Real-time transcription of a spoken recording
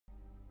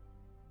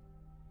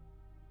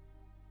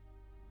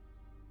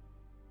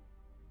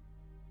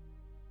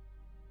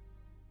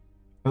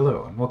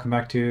Hello, and welcome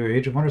back to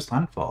Age of Wonders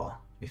Landfall.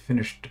 We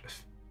finished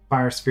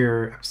Fire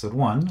Sphere Episode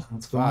 1.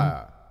 Let's go on.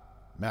 Fire.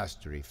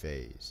 Mastery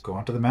phase. Go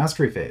on to the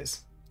Mastery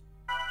phase.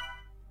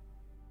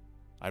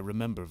 I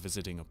remember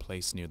visiting a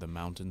place near the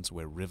mountains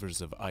where rivers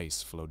of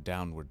ice flowed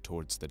downward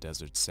towards the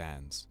desert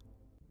sands.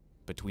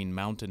 Between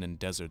mountain and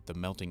desert, the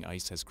melting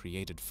ice has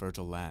created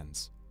fertile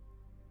lands.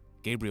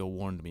 Gabriel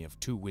warned me of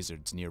two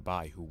wizards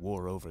nearby who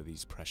war over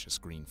these precious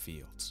green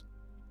fields.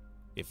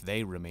 If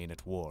they remain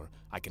at war,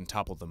 I can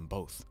topple them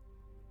both.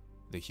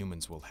 The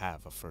humans will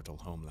have a fertile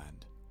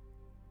homeland.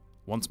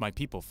 Once my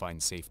people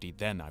find safety,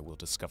 then I will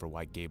discover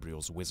why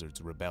Gabriel's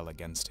wizards rebel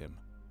against him.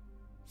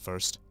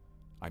 First,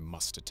 I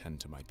must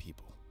attend to my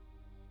people.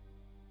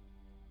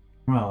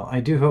 Well, I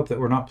do hope that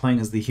we're not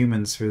playing as the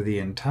humans for the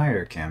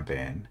entire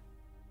campaign.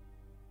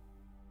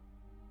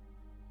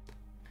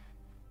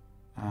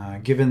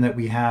 Given that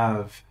we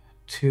have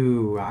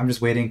two... I'm just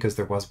waiting because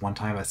there was one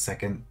time a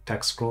second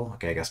text scroll.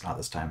 Okay, I guess not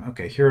this time.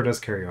 Okay, hero does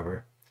carry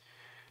over.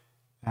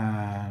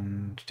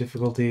 And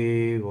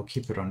difficulty, we'll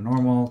keep it on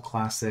normal,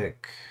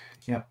 classic.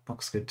 Yep,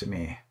 looks good to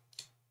me.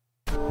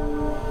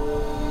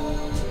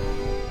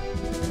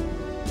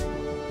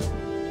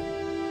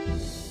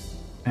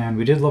 And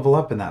we did level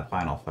up in that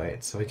final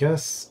fight, so I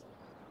guess...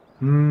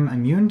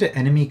 immune to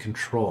enemy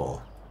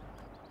control.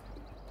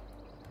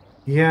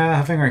 Yeah,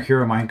 having our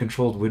hero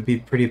mind-controlled would be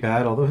pretty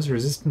bad, although his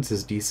resistance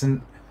is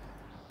decent.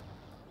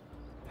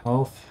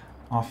 Health,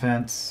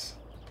 offense...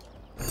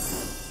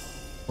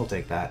 We'll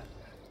take that.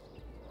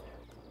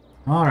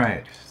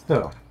 Alright,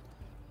 so...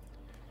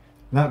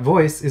 that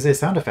voice is a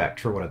sound effect,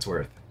 for what it's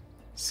worth.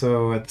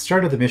 So at the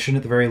start of the mission,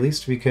 at the very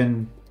least, we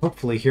can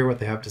hopefully hear what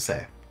they have to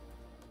say.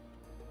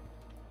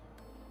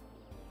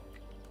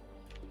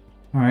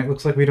 Alright,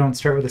 looks like we don't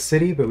start with a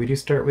city, but we do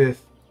start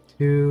with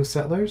two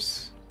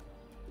settlers.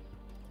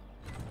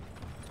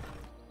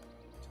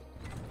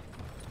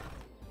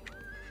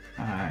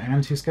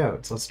 And two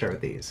scouts. Let's start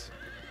with these.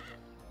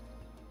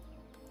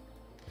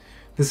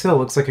 This hill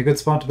looks like a good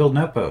spot to build an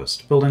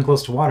outpost. Building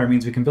close to water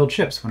means we can build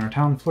ships when our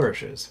town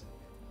flourishes.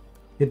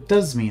 It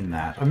does mean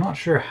that. I'm not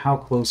sure how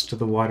close to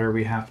the water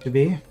we have to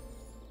be.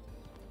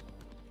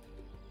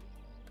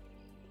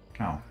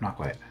 No, not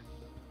quite.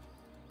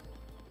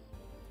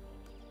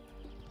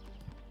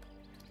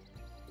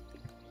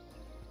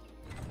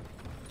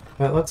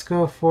 But let's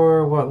go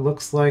for what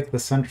looks like the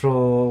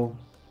central-ish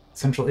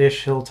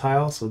hill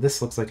tile, so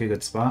this looks like a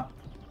good spot.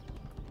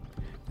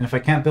 And if I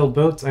can't build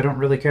boats, I don't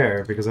really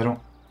care, because I don't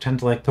tend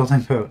to like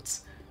building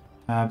boats.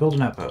 Build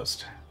an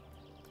outpost.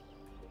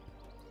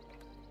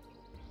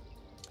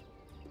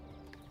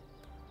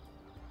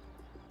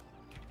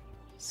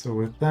 So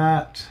with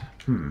that,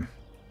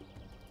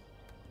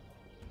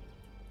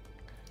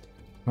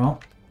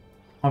 well,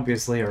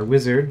 obviously our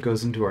wizard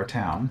goes into our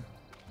town.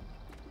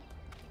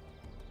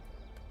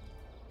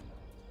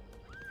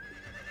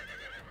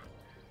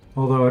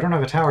 Although I don't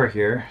have a tower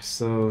here,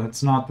 so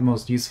it's not the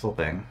most useful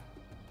thing.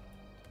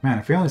 Man,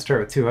 if we only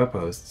start with two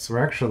outposts,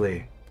 we're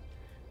actually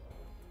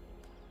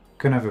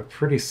gonna have a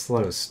pretty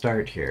slow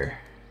start here.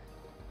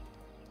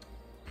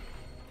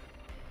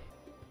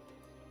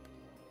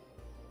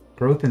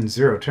 Growth in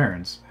 0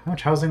 turns. How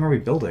much housing are we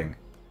building?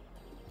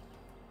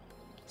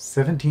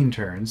 17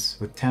 turns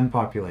with 10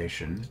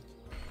 population.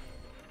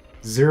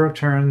 0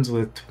 turns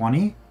with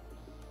 20?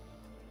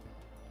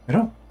 I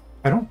don't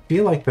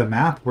feel like the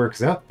math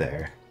works out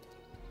there.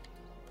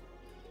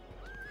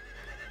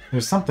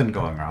 There's something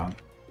going wrong.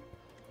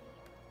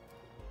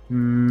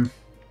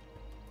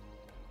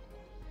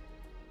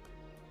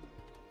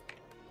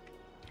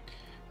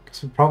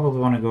 Guess we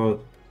probably want to go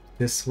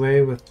this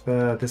way with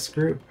this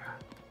group.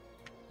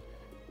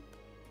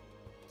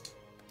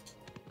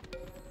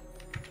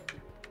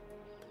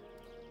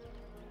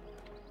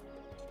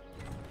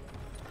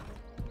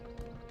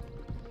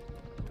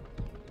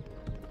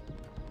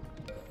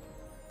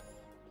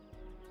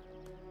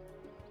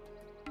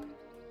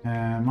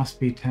 Must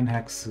be 10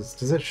 hexes.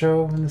 Does it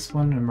show in this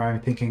one? Or am I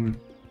thinking...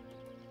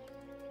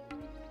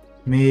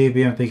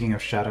 Maybe I'm thinking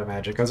of shadow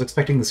magic. I was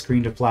expecting the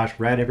screen to flash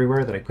red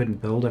everywhere that I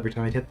couldn't build every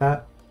time I hit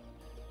that.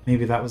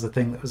 Maybe that was the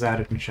thing that was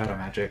added in shadow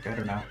magic. I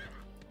don't know.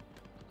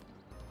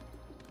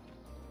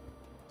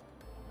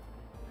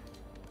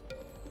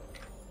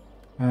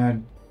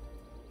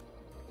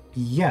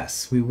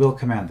 Yes, we will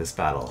command this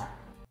battle.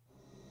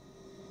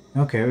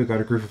 Okay, we've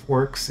got a group of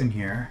orcs in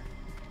here.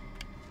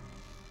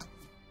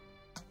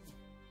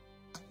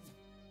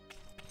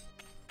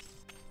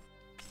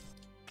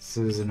 This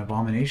is an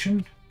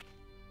abomination.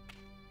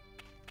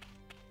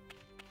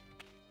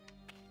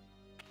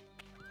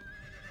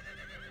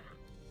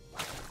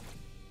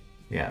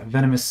 Yeah,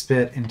 venomous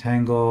spit,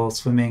 entangle,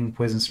 swimming,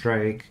 poison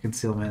strike,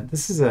 concealment.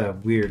 This is a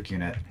weird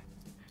unit.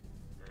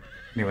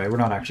 Anyway, we're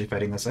not actually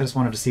fighting this. I just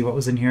wanted to see what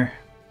was in here.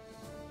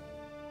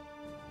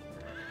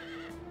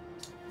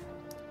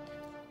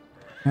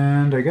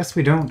 And I guess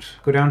we don't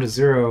go down to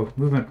 0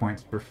 movement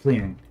points for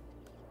fleeing.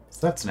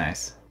 So that's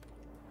nice.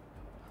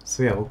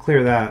 So yeah, we'll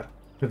clear that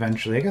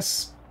eventually. I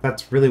guess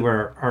that's really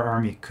where our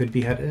army could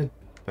be headed,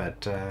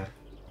 but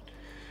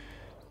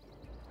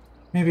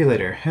Maybe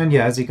later. And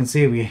yeah, as you can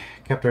see, we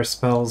kept our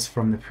spells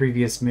from the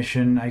previous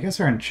mission. I guess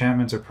our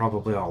enchantments are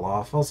probably all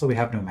off. Also, we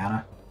have no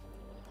mana.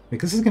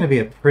 Like, this is going to be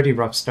a pretty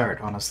rough start,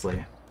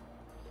 honestly.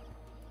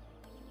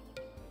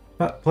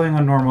 But playing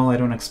on normal, I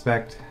don't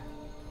expect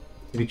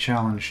to be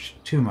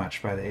challenged too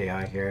much by the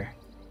AI here.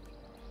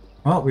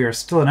 Well, we are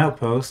still an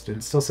outpost, and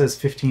it still says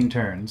 15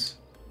 turns.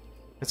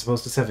 As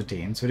opposed to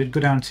 17, so it did go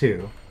down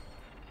 2.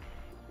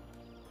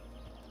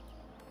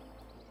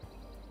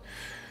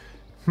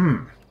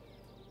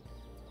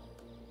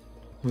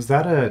 Was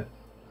that a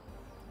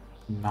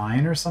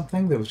 9 or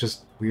something that was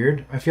just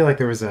weird? I feel like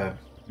there was a...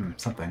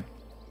 something.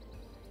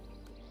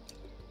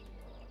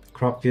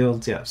 Crop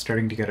fields, yeah,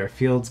 starting to get our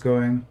fields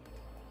going.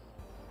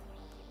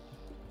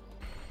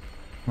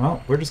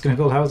 Well, we're just going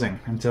to build housing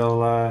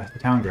until the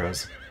town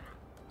grows.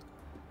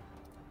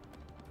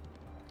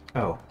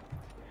 Oh.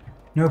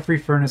 No free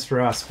furnace for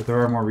us, but there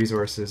are more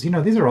resources. You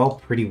know, these are all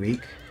pretty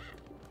weak.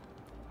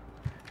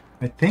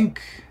 I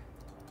think...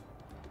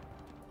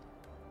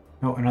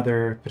 Oh,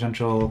 another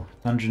potential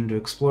dungeon to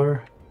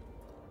explore.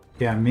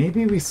 Yeah,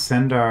 maybe we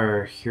send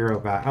our hero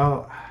back.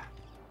 Oh,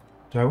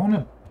 do I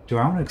want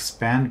to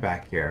expand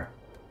back here?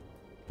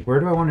 Where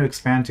do I want to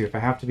expand to if I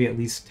have to be at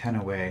least 10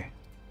 away?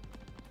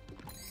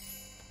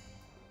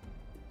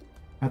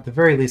 At the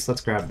very least,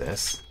 let's grab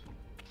this.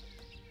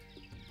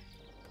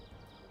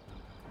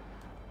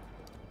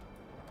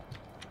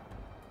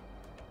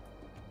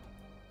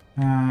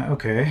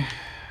 Okay.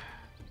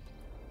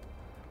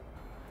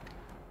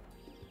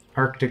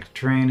 Arctic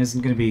terrain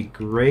isn't going to be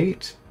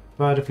great,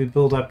 but if we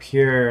build up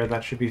here,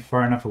 that should be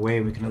far enough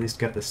away we can at least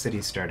get the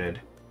city started.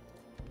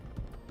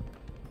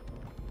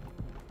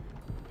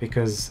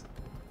 Because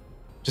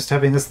just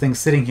having this thing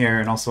sitting here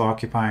and also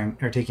occupying,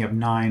 or taking up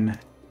 9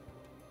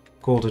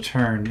 gold a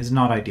turn is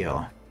not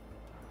ideal.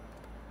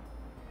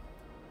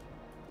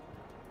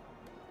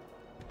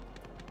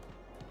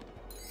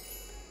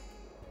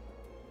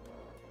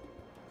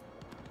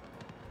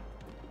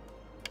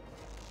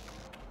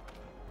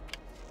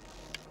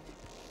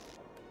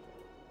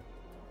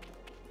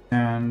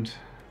 And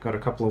got a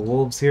couple of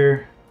wolves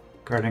here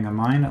guarding a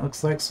mine, it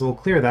looks like. So we'll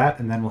clear that,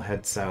 and then we'll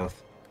head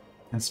south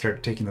and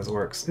start taking those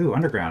orcs. Ooh,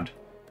 underground.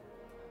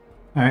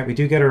 Alright, we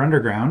do get our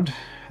underground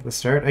at the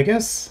start. I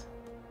guess...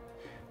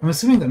 I'm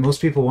assuming that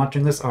most people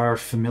watching this are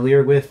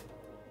familiar with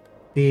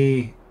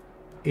the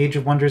Age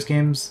of Wonders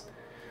games,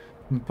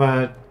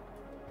 but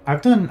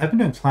I've been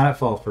doing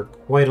Planetfall for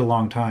quite a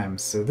long time,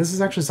 so this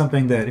is actually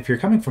something that if you're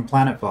coming from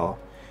Planetfall,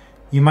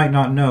 you might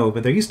not know,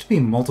 but there used to be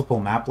multiple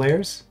map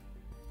layers.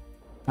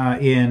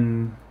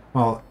 In,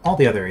 well, all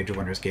the other Age of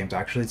Wonders games,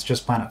 actually. It's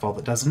just Planetfall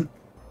that doesn't.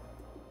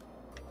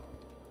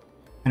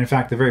 And in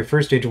fact, the very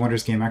first Age of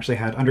Wonders game actually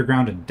had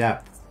underground and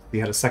depth. We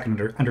had a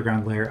second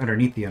underground layer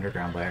underneath the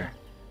underground layer.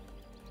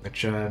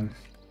 Which, yeah,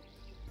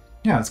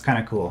 it's kind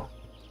of cool.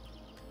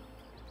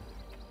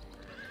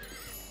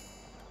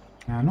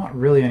 Not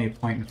really any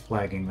point in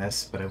flagging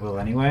this, but I will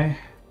anyway.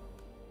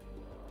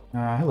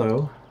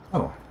 Hello.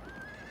 Oh.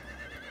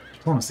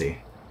 Diplomacy.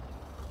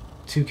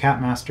 2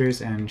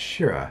 Catmasters and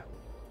Shira.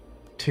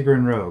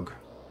 Tigran Rogue.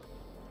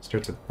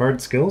 Starts with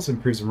Bard skills,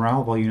 improves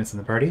morale of all units in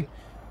the party.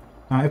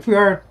 If we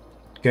are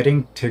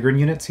getting Tigran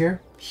units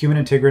here, human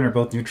and Tigran are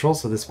both neutral,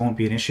 so this won't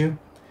be an issue.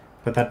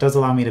 But that does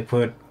allow me to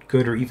put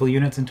good or evil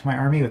units into my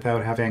army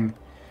without having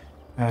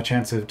a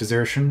chance of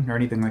desertion or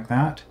anything like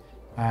that.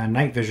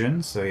 Night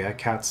vision, so yeah,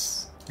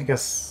 cats, I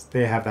guess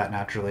they have that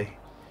naturally.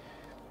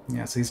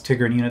 Yeah, so these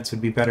Tigran units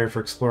would be better for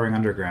exploring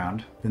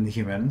underground than the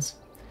humans.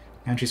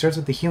 And she starts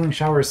with the Healing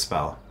Showers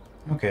spell.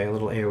 Okay, a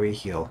little AoE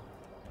heal.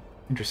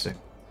 Interesting.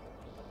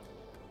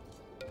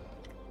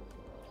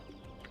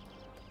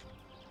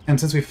 And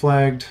since we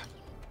flagged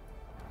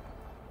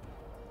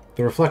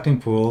the reflecting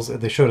pools,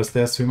 they showed us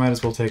this, we might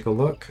as well take a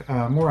look.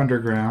 More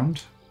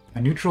underground.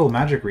 A neutral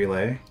magic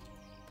relay.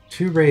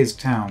 2 raised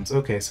towns.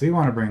 Okay, so we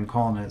want to bring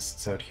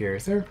colonists out here.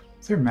 Is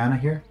there mana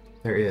here?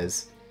 There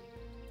is.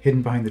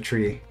 Hidden behind the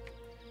tree.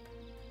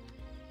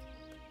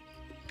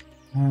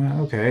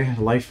 Okay,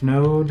 life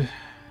node.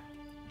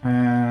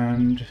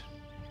 And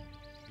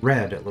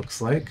red, it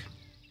looks like.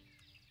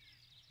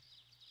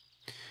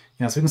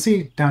 Yeah, so we can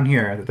see down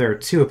here that there are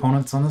 2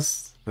 opponents on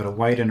this, but a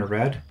white and a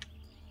red.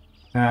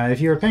 If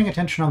you were paying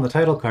attention on the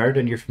title card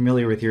and you're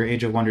familiar with your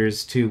Age of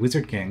Wonders 2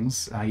 Wizard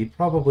Kings, you'd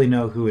probably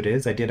know who it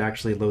is. I did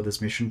actually load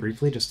this mission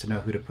briefly just to know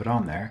who to put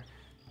on there.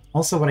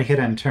 Also, when I hit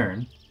end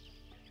turn,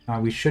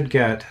 we should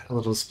get a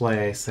little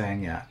display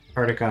saying, yeah,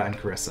 Artica and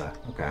Karissa.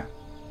 Okay.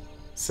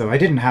 So I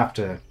didn't have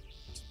to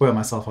spoil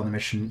myself on the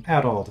mission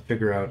at all to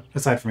figure out,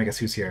 aside from, I guess,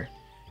 who's here.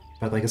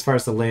 But like as far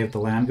as the lay of the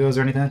land goes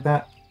or anything like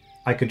that,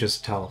 I could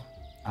just tell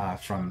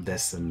from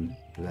this and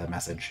the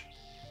message.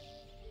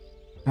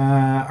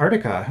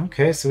 Artica.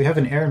 Okay, so we have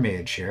an air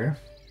mage here.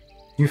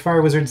 You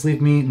fire wizards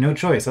leave me no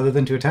choice other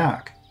than to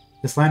attack.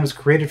 This land was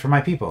created for my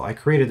people. I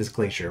created this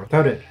glacier.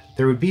 Without it,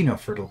 there would be no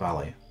fertile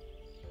valley.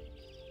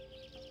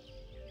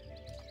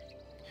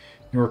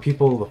 Your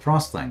people, the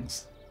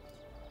frostlings.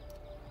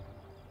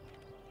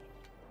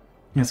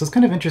 Yeah, so it's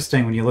kind of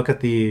interesting when you look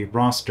at the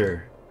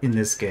roster in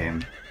this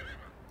game.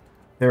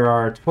 There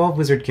are 12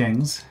 Wizard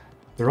Kings.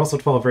 There are also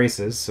 12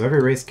 races, so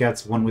every race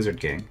gets one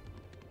Wizard King.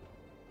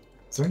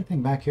 Is there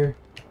anything back here?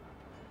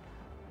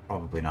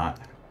 Probably not.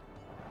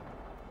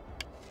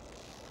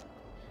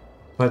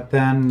 But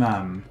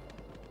then,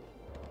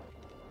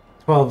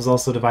 12 is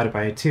also divided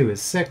by 2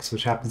 is 6,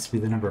 which happens to be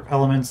the number of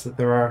elements that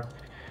there are.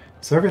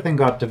 So everything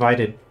got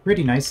divided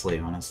pretty nicely,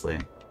 honestly.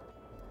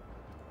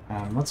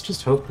 Let's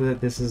just hope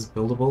that this is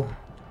buildable.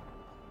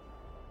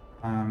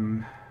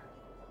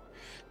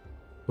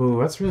 Ooh,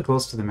 that's really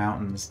close to the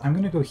mountains. I'm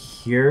gonna go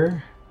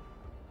here.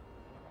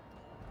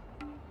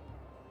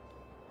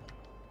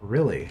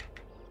 Really?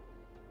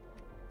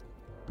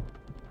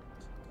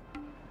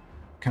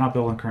 Cannot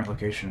build on current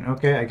location.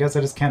 Okay, I guess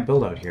I just can't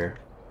build out here.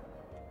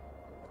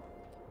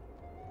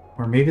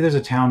 Or maybe there's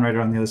a town right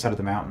on the other side of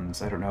the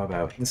mountains I don't know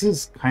about. This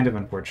is kind of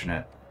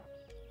unfortunate.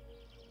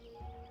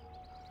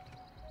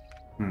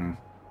 But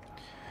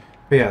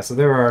yeah, so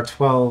there are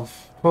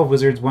 12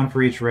 wizards, 1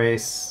 for each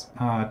race,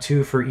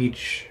 2 for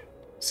each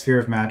sphere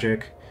of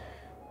magic,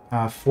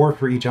 4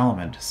 for each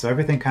element. So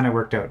everything kind of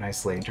worked out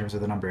nicely in terms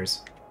of the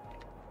numbers.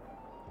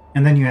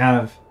 And then you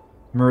have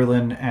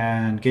Merlin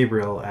and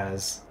Gabriel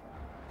as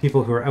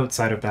people who are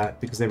outside of that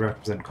because they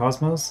represent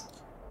cosmos.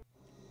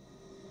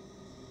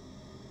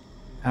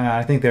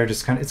 I think they're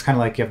just it's kind of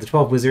like you have the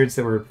 12 wizards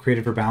that were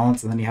created for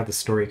balance, and then you have the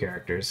story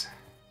characters.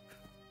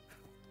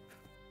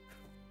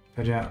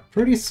 But yeah,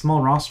 pretty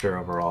small roster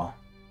overall.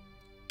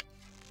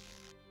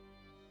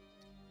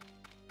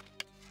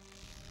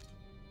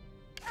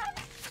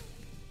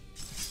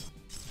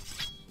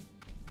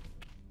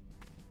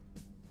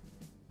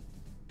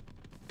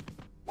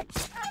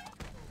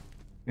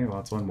 Okay, well,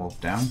 that's one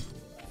wolf down.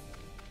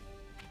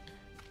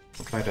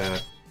 We'll try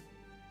to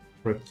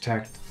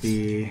protect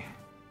the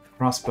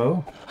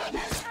crossbow.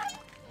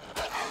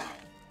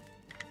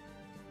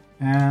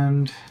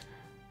 And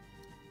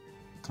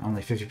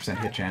only 50%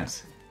 hit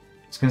chance.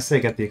 I was gonna say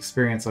get the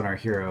experience on our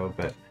hero,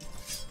 but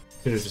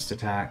should have just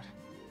attacked.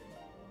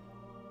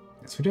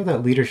 So we do have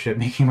that leadership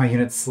making my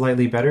units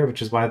slightly better,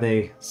 which is why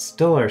they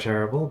still are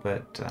terrible,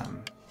 but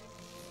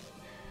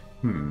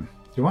do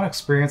you want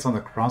experience on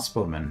the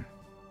crossbowman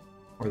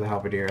or the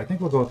halberdier? I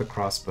think we'll go with the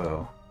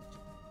crossbow.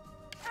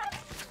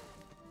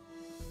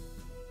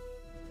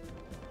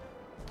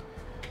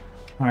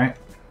 Alright.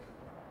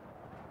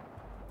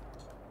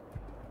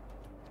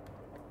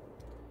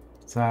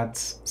 So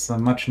that's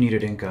some much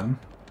needed income.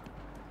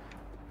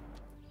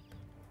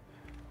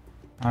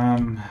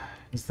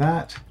 Is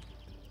that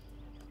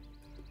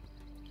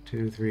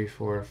 2, 3,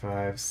 4,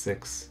 5,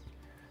 6,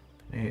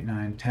 8,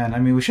 9, 10? I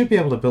mean, we should be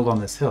able to build on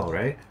this hill,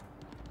 right?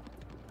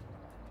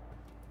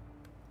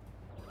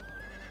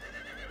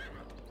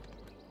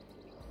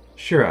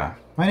 Shura.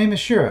 My name is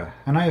Shura,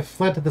 and I have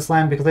fled to this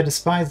land because I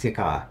despise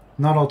Yaka.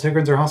 Not all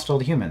Tigrans are hostile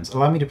to humans.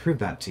 Allow me to prove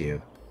that to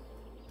you.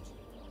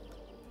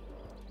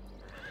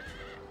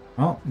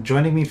 Well,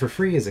 joining me for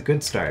free is a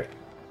good start.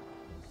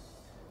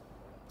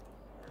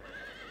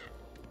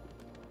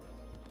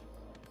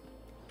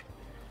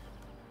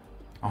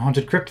 A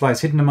haunted crypt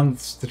lies hidden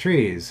amongst the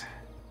trees.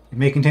 It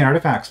may contain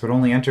artifacts, but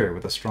only enter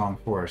with a strong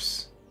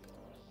force.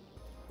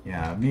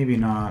 Yeah, maybe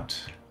not.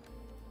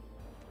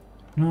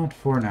 Not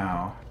for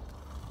now.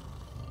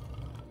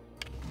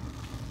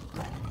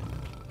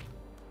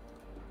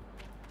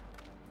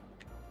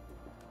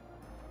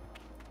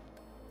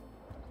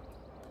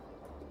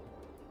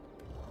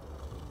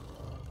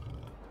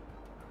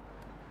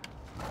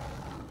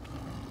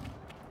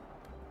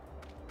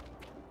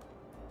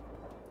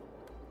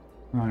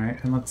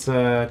 Alright, and let's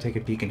take a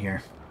peek in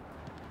here.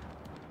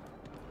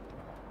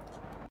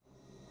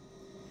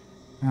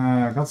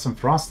 Got some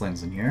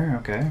frostlings in here,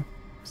 okay.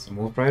 Some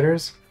wolf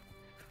riders.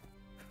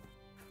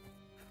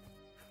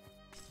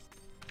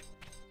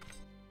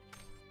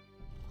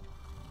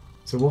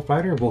 So wolf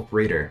rider or wolf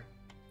raider?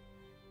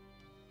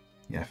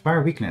 Yeah,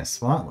 fire weakness.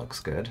 Well, that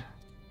looks good.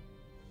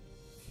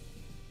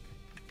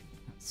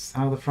 That's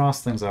how the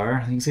frostlings are.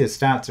 You can see his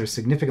stats are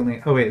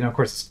significantly... Oh wait, no, of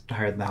course it's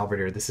higher than the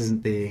halberdier. This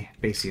isn't the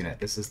base unit.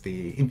 This is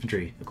the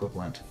infantry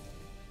equivalent.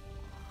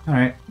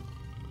 Alright.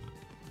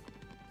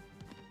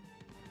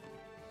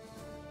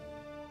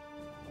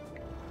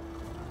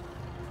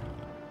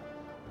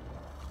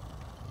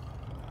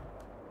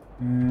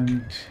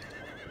 And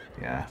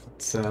yeah,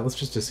 let's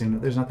just assume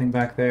that there's nothing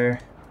back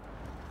there.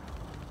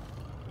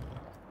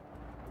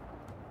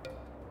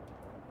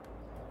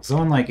 So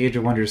unlike Age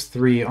of Wonders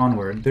 3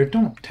 onward, there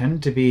don't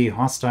tend to be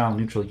hostile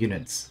neutral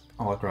units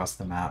all across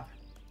the map.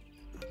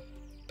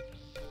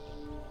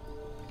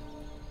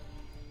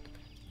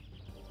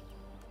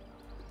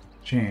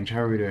 Change,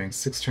 how are we doing?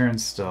 6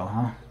 turns still,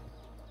 huh?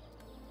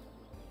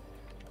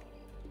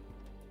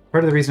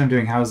 Part of the reason I'm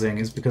doing housing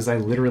is because I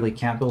literally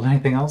can't build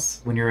anything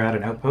else when you're at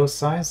an outpost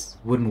size.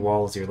 Wooden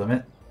wall is your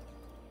limit.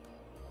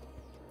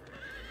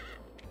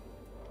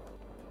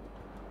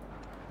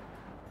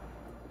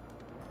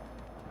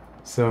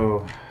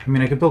 So, I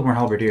mean, I could build more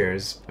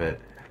halberdiers,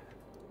 but...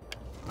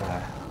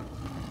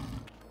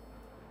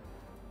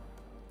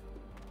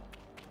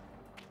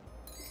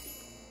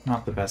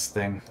 not the best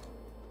thing.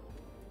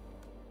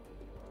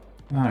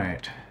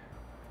 Alright.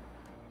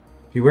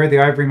 Beware the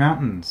Ivory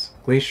Mountains.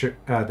 Glacier.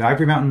 The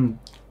Ivory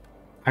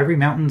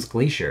Mountains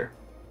Glacier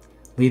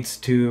leads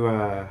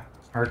to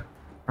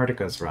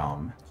Artica's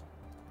realm.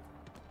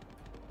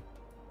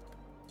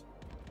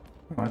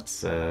 Oh,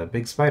 that's a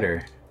big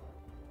spider.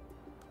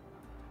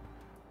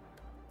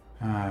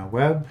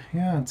 Web?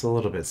 Yeah, it's a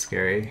little bit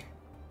scary.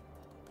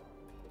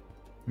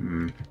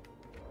 Yeah,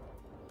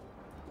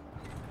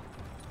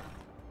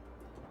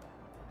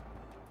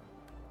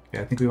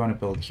 I think we want to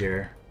build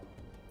here.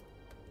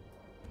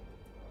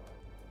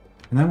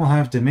 And then we'll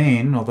have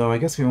domain, although I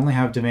guess we only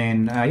have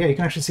domain... yeah, you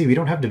can actually see we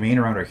don't have domain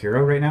around our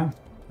hero right now.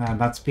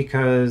 That's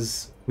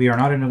because we are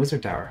not in a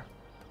wizard tower.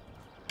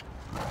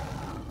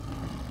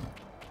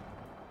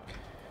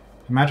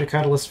 Magic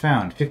Catalyst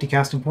found. 50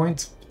 casting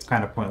points. It's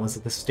kind of pointless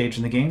at this stage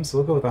in the game, so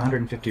we'll go with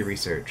 150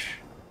 research.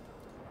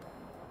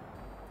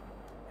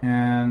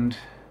 And...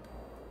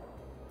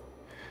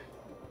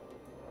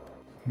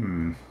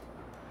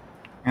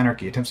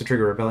 Anarchy. Attempts to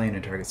trigger rebellion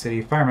in target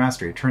city. Fire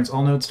Mastery. Turns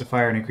all nodes to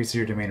fire and increases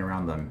your domain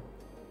around them.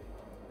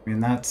 I mean,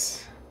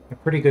 that's a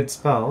pretty good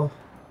spell,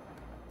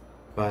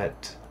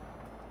 but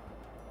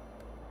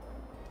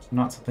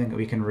not something that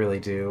we can really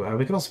do.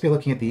 We could also be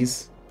looking at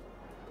these,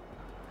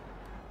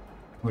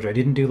 which I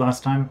didn't do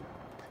last time.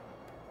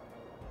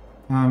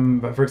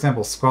 But for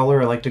example,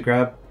 Scholar I like to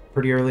grab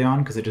pretty early on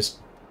because it just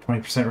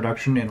 20%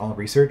 reduction in all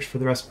research for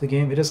the rest of the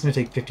game. It is going to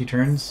take 50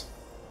 turns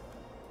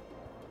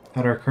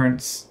at our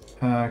current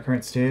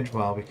stage.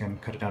 Well, we can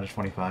cut it down to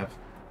 25.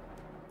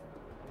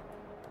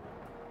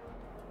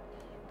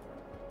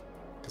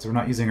 Because we're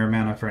not using our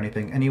mana for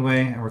anything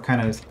anyway, and we're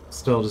kind of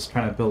still just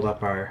trying to build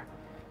up our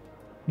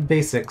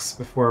basics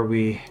before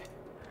we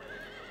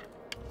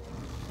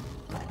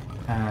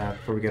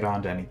get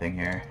on to anything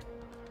here.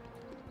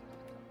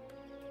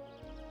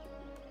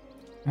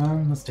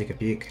 Let's take a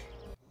peek.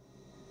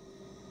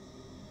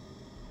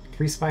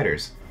 3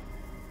 spiders.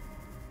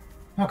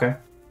 Okay.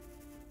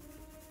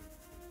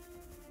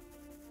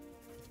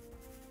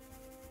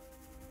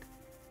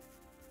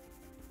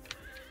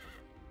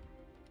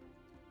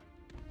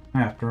 I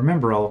have to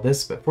remember all of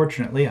this, but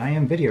fortunately I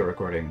am video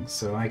recording,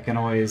 so I can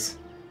always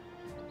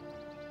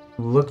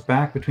look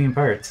back between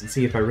parts and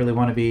see if I really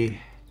want to be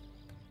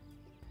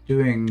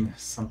doing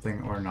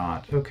something or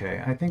not.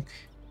 Okay, I think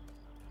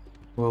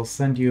we'll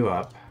send you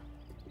up.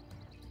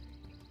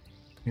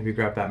 Maybe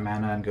grab that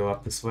mana and go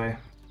up this way.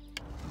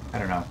 I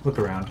don't know, look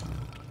around.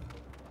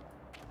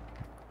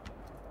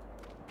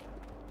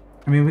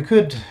 I mean, we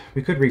could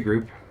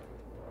regroup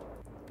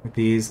with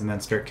these and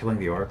then start killing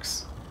the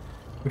orcs.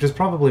 Which is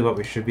probably what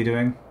we should be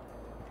doing.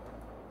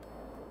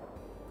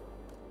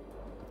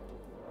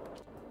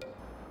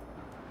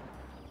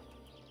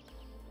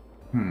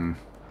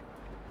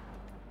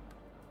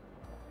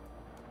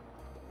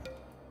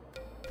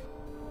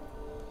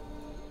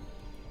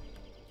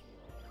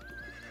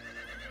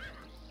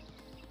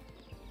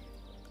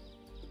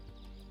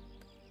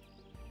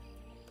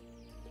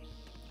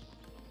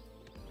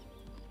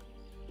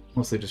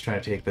 Mostly just trying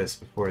to take this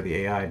before the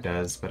AI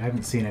does, but I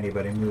haven't seen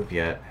anybody move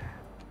yet.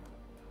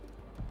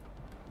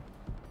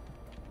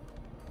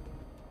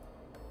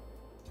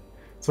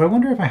 So I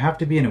wonder if I have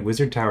to be in a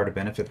wizard tower to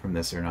benefit from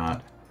this or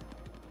not.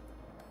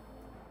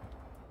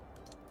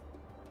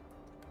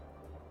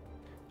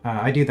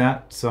 I do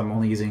that, so I'm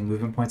only using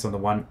movement points on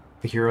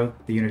the hero,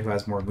 the unit who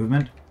has more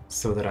movement,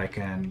 so that I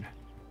can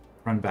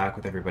run back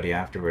with everybody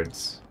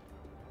afterwards.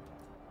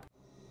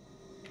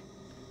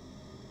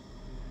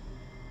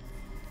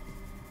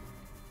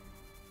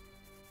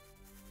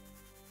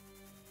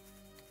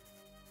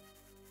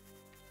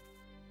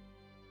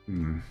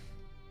 Hmm.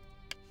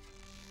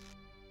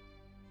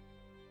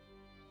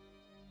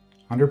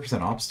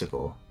 100%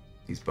 obstacle.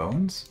 These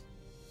bones?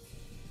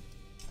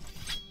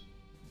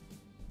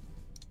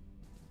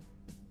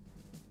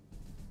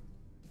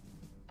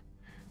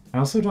 I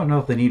also don't know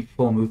if they need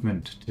full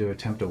movement to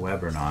attempt a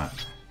web or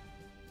not.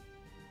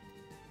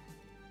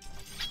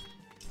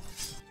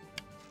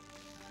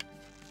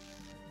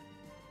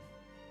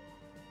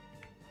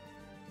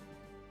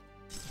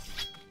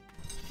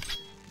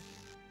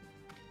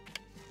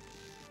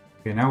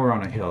 Okay, now we're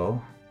on a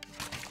hill.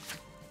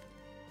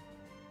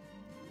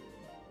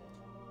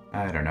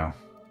 I don't know.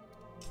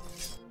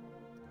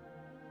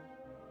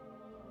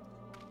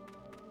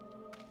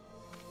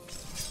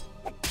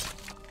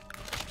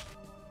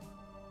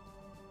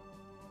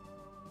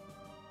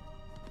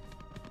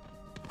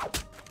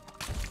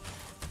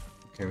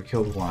 Okay, we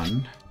killed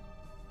one.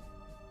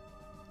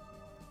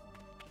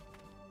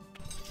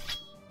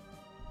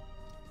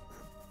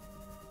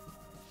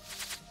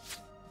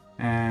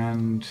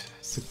 And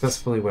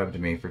successfully webbed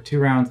me. For 2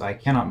 rounds, I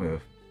cannot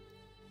move.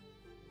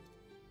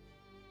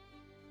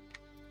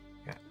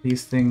 Yeah,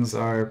 these things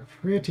are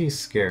pretty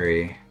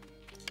scary.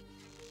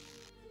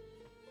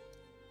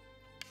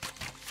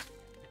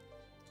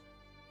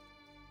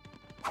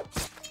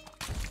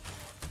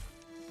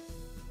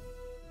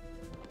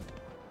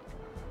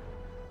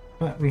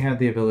 But we had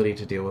the ability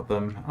to deal with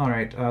them.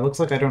 Alright, looks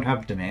like I don't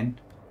have domain,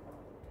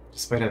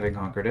 despite having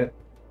conquered it.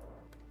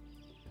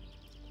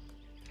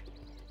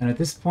 And at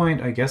this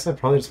point, I guess I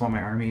probably just want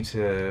my army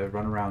to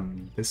run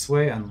around this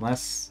way,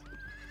 unless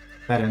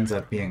that ends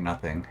up being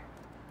nothing.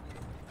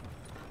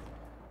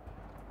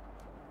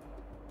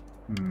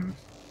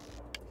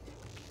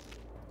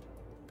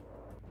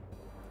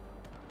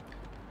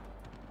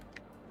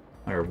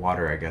 Or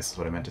water, I guess is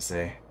what I meant to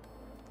say.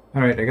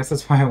 Alright, I guess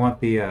that's why I want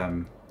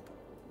the,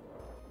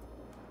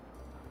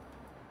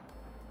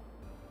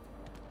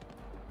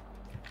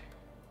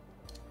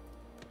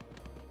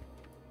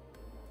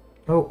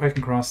 Oh, I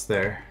can cross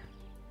there.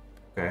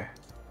 Okay.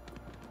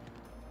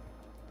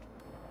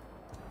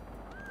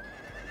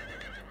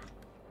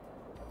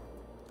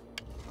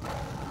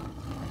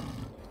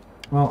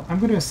 Well, I'm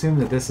going to assume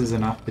that this is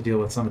enough to deal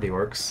with some of the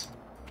orcs.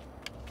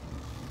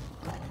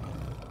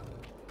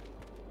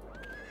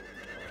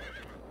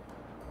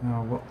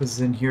 What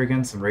was in here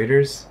again? Some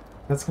raiders?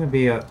 That's going to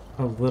be a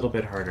little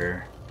bit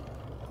harder.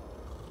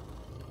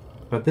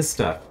 But this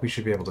stuff we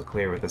should be able to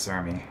clear with this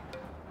army.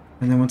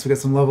 And then once we get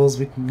some levels,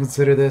 we can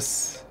consider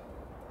this...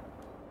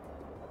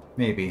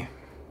 maybe.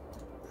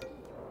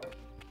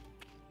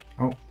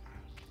 Oh.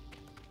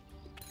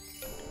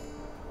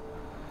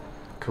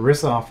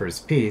 Karissa offers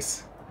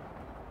peace.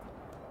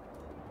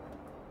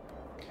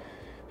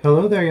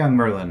 Hello there, young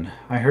Merlin.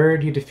 I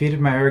heard you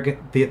defeated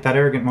that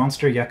arrogant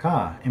monster,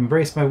 Yaka.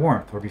 Embrace my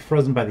warmth, or be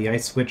frozen by the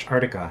ice witch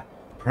Artica.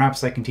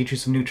 Perhaps I can teach you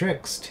some new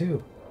tricks,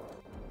 too.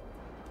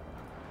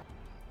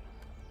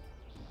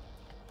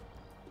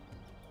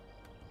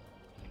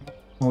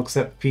 We'll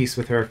accept peace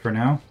with her for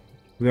now.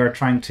 We are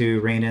trying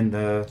to rein in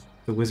the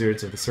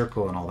wizards of the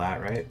circle and all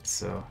that, right?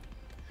 So...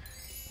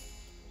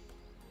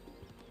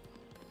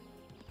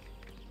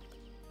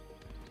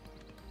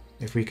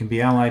 if we can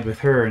be allied with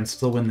her and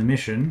still win the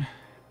mission...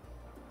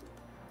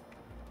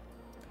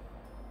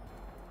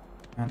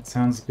 that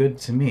sounds good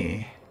to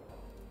me.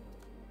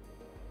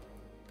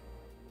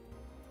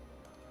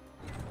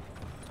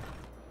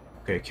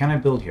 Okay, can I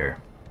build here?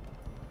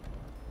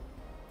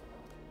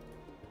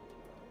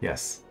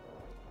 Yes.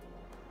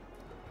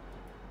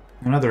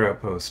 Another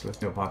outpost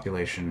with no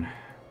population.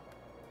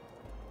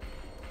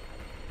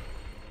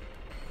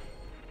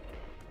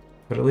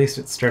 But at least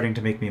it's starting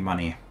to make me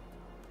money.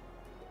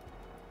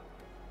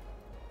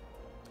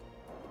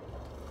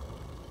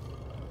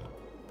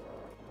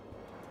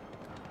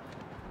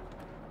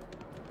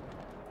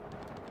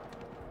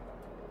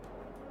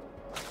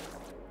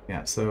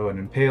 Yeah, so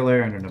an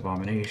Impaler and an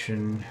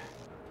Abomination.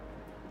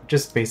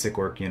 Just basic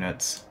work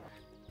units.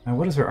 Now,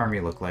 what does her army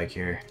look like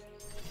here?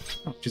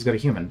 Oh, she's got a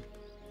human.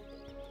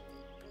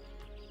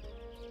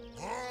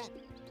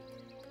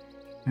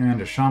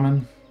 And a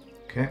shaman.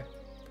 Okay.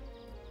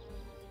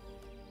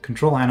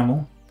 Control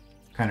animal.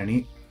 Kind of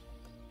neat.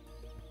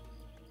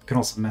 Can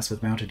also mess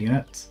with mounted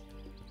units.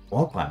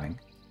 Wall climbing.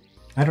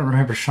 I don't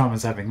remember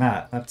shamans having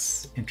that.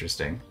 That's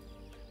interesting.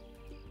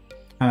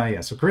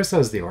 Yeah, so Karissa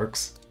is the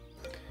orcs.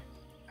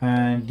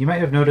 And you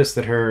might have noticed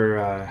that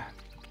her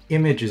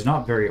image is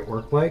not very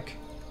orc-like.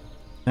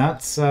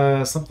 That's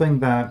something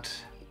that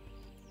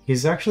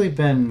he's actually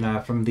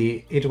been from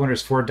the Age of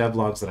Wonders 4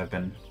 devlogs that I've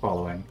been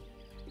following.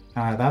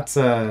 That's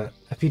a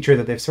feature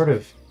that they've sort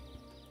of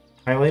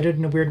highlighted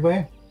in a weird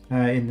way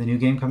in the new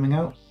game coming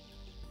out,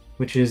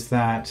 which is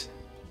that...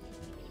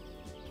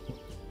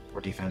 or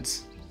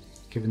defense,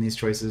 given these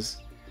choices.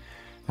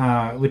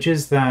 Which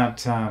is that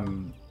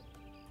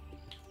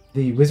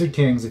the Wizard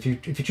Kings, if you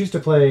choose to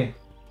play...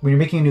 when you're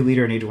making a new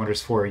leader in Age of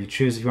Wonders 4, you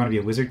choose if you want to be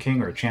a Wizard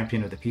King or a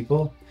Champion of the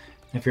People.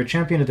 And if you're a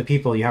Champion of the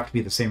People, you have to be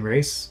the same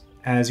race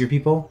as your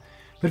people.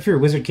 But if you're a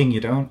Wizard King,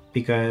 you don't,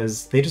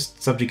 because they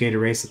just subjugate a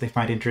race that they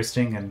find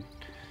interesting and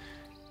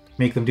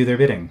make them do their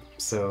bidding.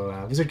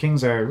 So Wizard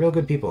Kings are real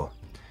good people.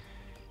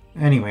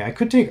 Anyway, I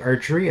could take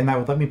Archery, and that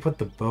would let me put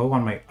the bow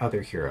on my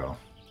other hero.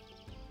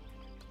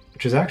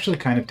 Which is actually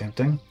kind of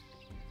tempting.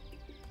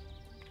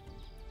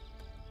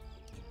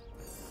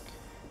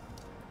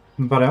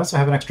 But I also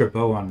have an extra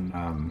bow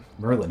on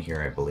Merlin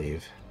here, I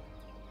believe.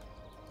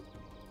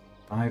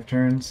 5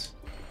 turns.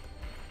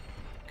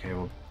 Okay,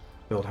 we'll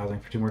build housing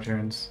for 2 more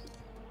turns.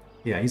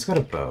 Yeah, he's got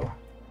a bow.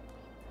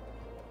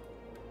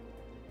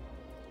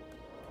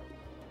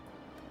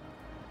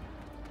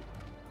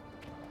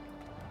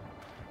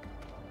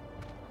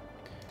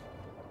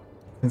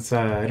 Since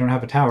I don't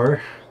have a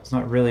tower, there's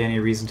not really any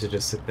reason to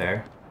just sit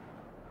there.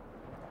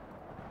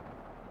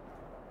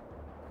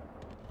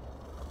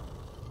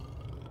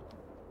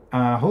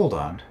 Hold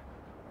on.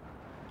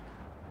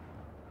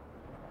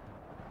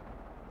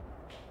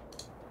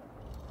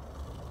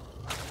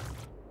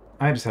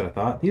 I just had a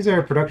thought. These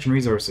are production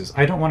resources.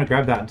 I don't want to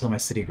grab that until my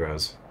city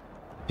grows.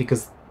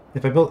 Because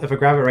if I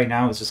grab it right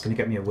now, it's just going to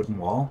get me a wooden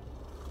wall.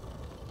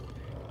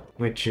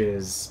 Which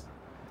is...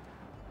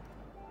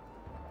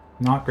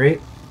 not great.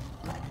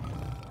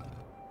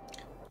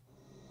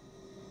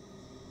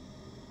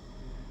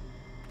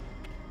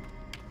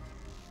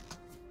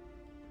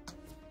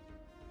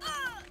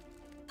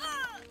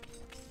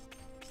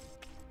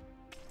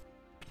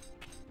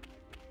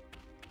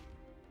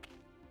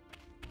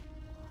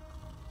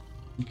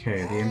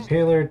 Okay, the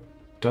Impaler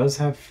does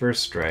have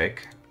first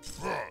strike.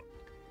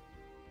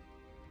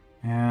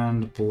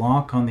 And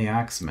block on the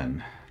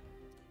axemen.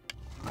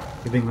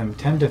 Giving them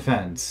 10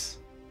 defense.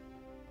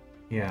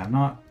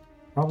 Yeah,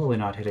 probably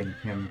not hitting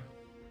him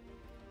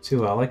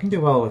too well. I can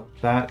do well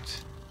with that.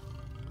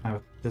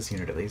 With this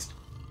unit, at least.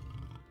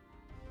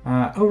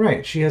 Oh,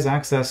 right. She has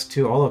access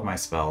to all of my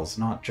spells,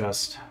 not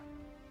just...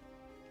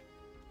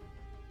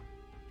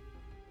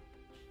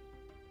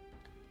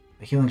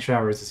 The Healing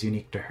Showers is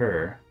unique to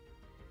her.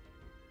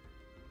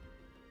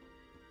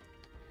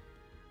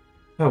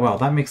 Oh, well,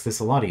 that makes this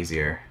a lot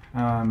easier.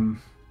 Do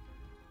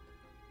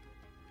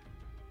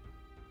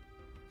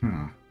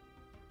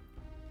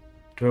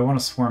I want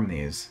to swarm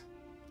these?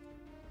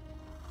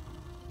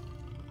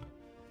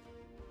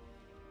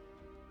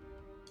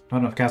 Not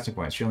enough casting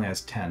points. She only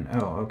has 10.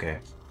 Oh, okay.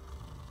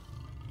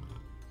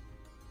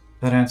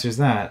 That answers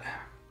that.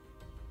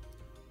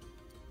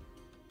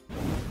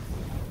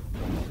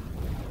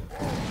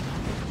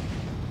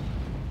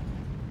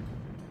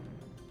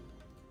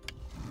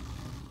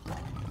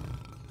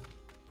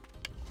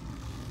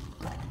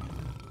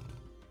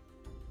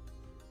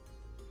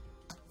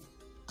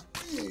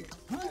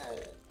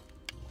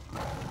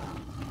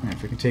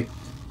 If we can take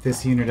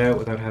this unit out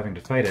without having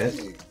to fight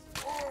it,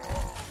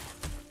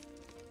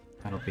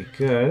 that'll be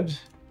good.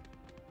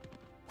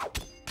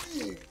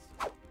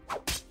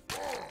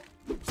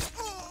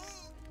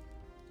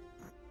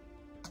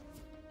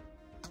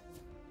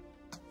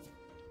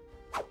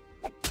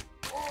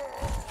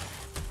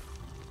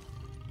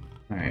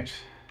 Alright.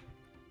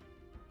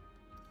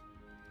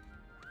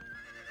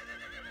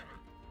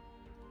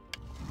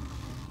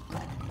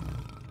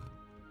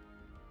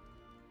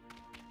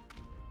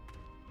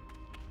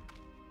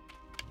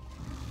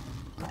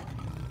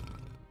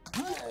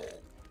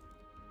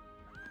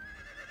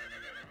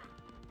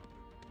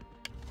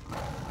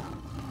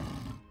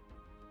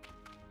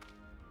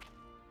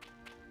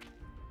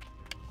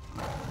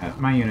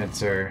 My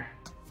units are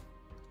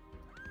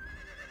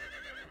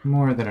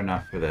more than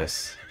enough for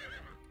this.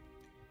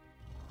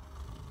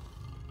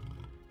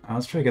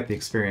 Let's try to get the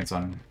experience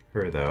on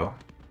her, though.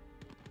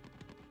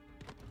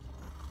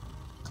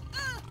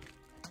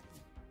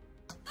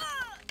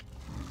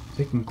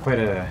 Taking quite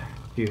a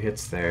few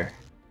hits there.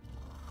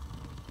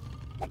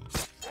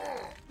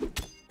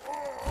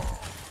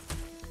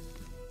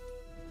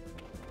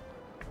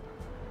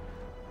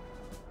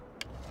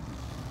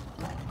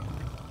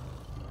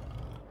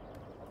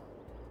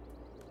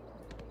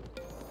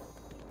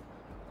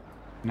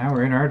 Now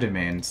we're in our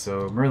domain,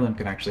 so Merlin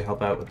can actually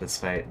help out with this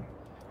fight.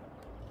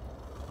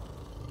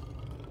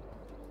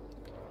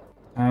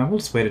 We'll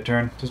just wait a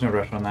turn. There's no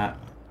rush on that.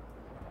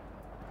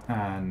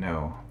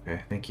 No.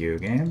 Okay, thank you,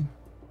 game.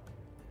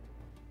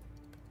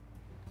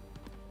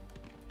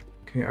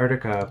 Okay,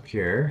 Artica up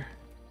here.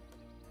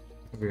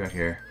 What have we got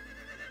here?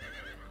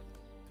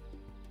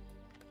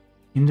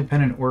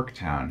 Independent Orc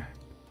Town.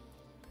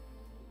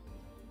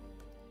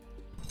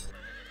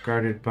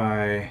 Guarded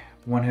by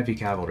 1 heavy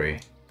cavalry.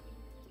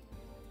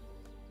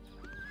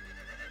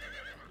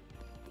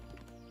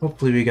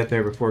 Hopefully we get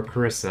there before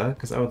Karissa,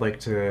 because I would like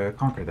to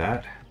conquer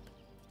that.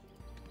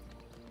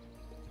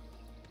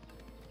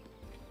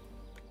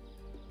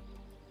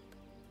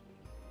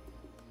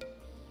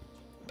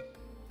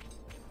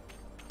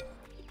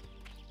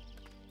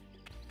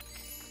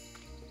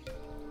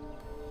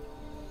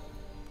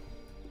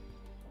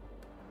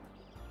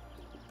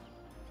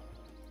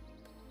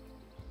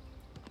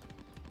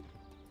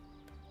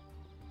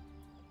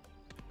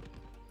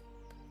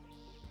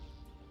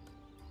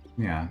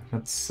 Yeah,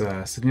 that's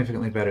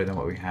significantly better than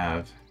what we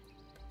have.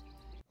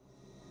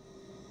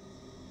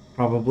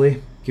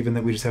 Probably, given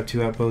that we just have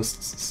 2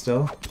 outposts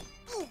still.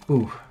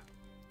 Ooh.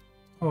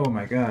 Oh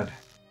my god.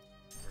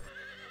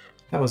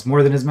 That was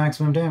more than his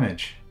maximum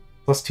damage.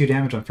 Plus 2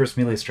 damage on first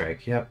melee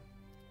strike, yep.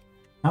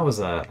 That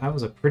was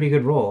a pretty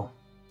good roll.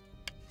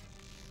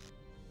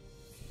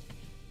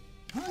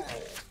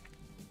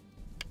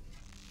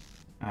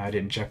 I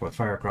didn't check what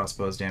fire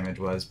crossbow's damage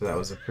was, but that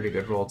was a pretty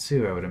good roll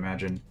too, I would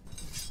imagine.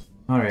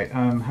 Alright,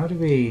 how do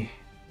we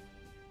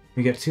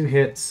get 2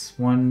 hits,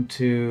 1,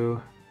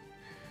 2...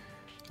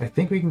 I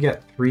think we can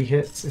get 3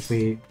 hits if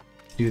we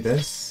do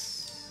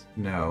this.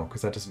 No,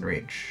 because that doesn't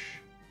reach.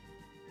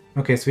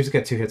 Okay, so we just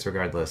get 2 hits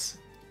regardless.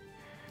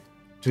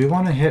 Do we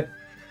want to hit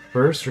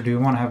first, or do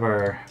we want to have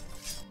our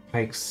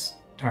pikes,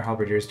 our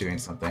halberdiers doing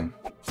something?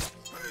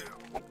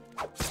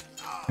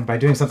 And by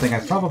doing something, I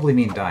probably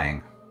mean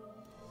dying.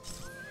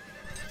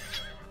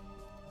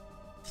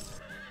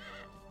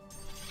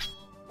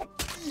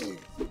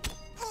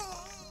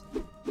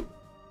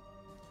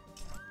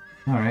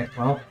 Alright,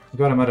 well, we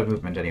got him out of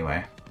movement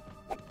anyway.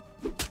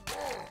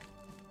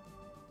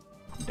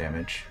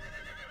 Damage.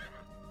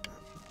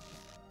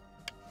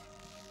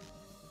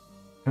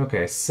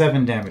 Okay,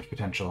 7 damage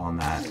potential on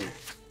that.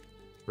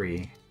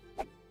 3.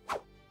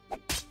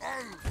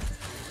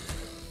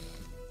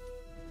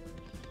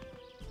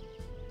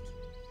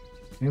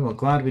 Okay, well,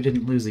 glad we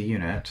didn't lose a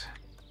unit.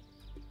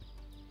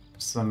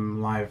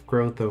 Some live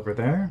growth over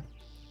there.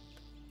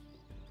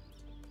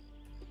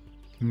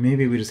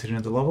 Maybe we just hit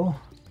another level?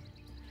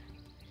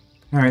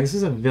 Alright, this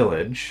is a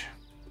village.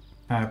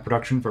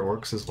 production for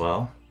orcs as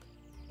well.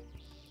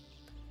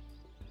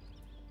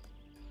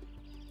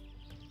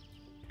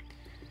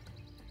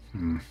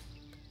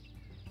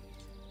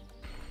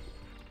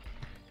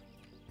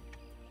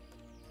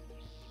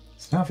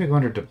 So now if you go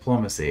under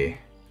diplomacy,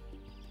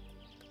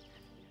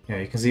 yeah,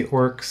 you can see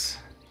orcs.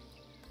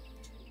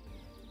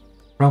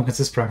 Realm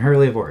consists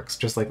primarily of orcs,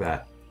 just like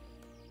that.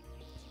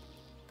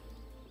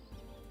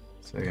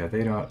 So yeah,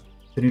 they don't.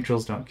 The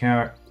neutrals don't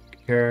care.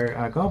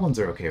 Goblins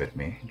are okay with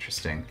me.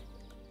 Interesting.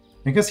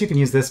 I guess you can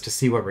use this to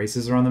see what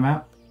races are on the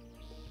map.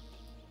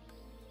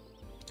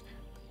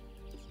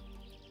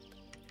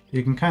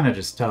 You can kind of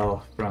just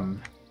tell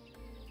from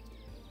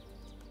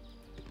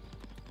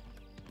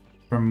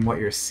what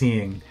you're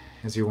seeing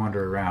as you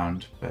wander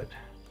around, but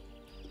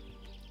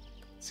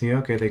see,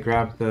 okay, they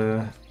grabbed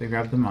the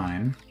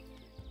mine.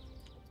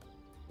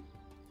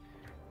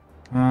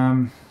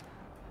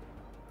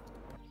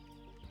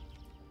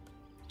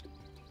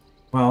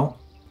 Well,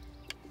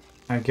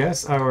 I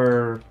guess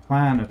our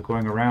plan of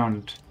going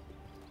around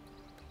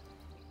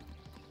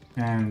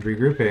and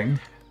regrouping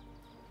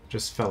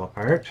just fell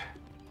apart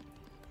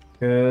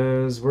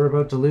because we're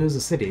about to lose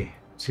a city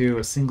to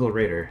a single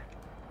raider.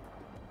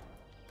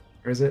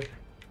 Where is it?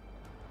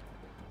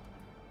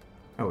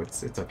 Oh,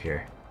 it's up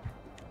here.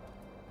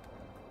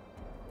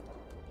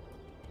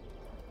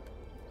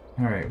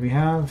 Alright, we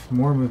have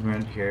more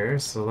movement here,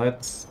 so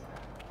let's...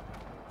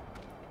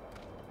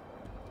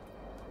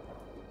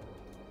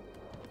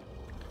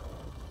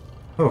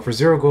 Oh, for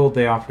 0 gold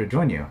they offer to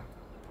join you.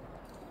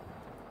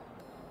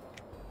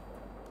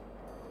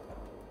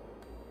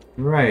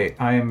 Right,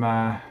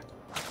 I'm,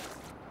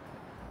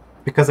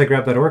 because I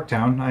grabbed that orc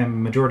town,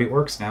 I'm majority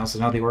orcs now, so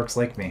now the orcs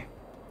like me.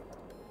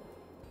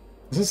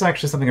 This is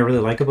actually something I really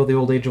like about the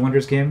old Age of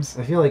Wonders games.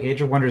 I feel like Age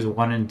of Wonders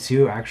 1 and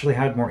 2 actually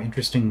had more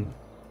interesting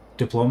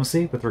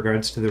diplomacy with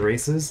regards to the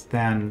races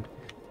than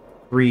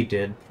 3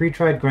 did. 3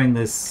 tried going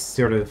this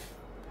sort of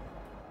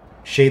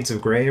shades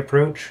of grey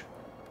approach,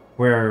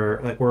 where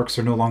like orcs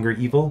are no longer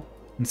evil.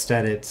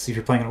 Instead, it's if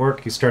you're playing an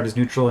orc, you start as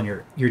neutral,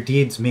 and your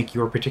deeds make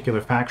your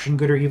particular faction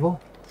good or evil.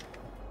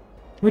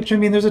 Which, I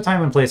mean, there's a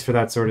time and place for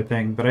that sort of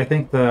thing, but I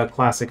think the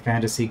classic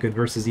fantasy good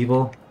versus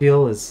evil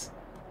feel is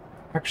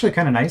actually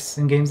kind of nice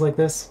in games like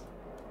this.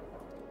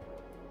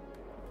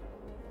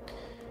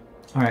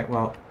 Alright,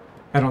 well,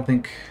 I don't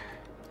think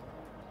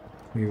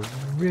we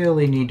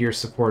really need your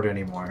support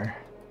anymore.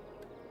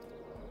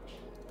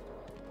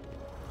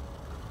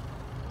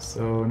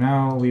 So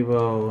now we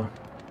will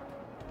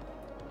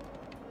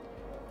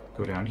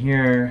go down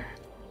here,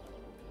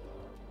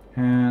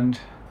 and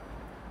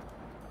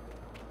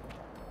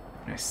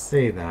when I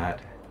say that,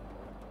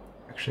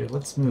 actually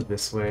let's move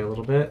this way a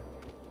little bit.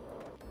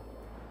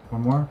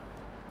 One more.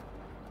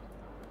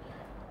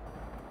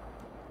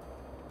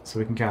 So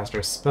we can cast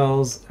our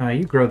spells.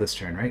 You grow this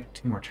turn, right?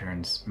 2 more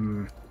turns.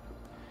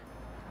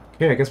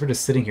 Okay, I guess we're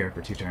just sitting here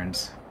for 2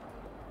 turns.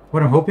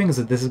 What I'm hoping is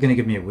that this is going to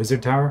give me a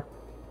wizard tower.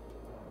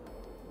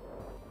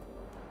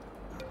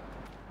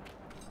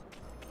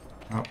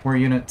 Oh, more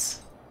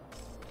units.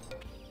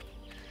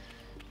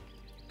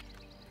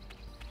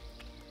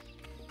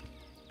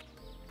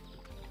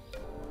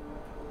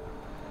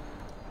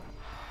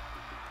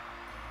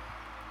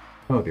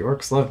 Oh, the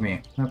orcs love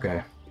me.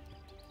 Okay.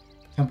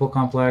 Temple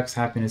complex,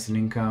 happiness and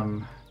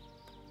income.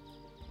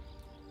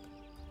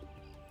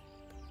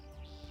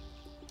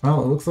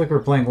 Well, it looks like we're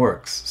playing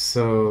orcs,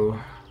 so...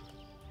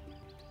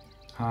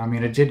 I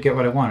mean, I did get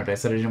what I wanted. I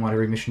said I didn't want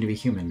every mission to be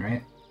human,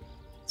 right?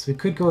 So we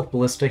could go with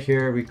Ballista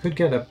here. We could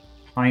get a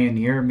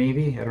Pioneer,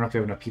 maybe? I don't know if we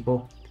have enough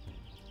people.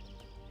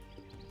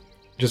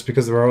 Just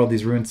because there are all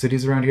these ruined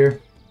cities around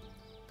here.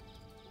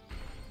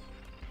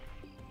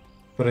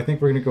 But I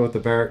think we're going to go with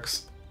the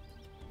barracks.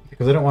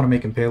 Because I don't want to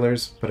make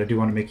impalers, but I do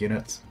want to make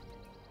units.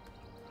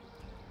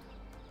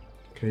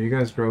 Okay, you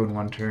guys grow in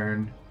 1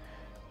 turn.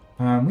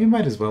 We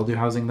might as well do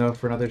housing, though,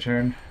 for another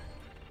turn.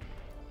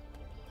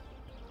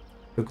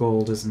 The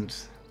gold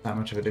isn't that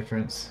much of a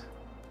difference.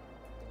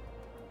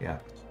 Yeah.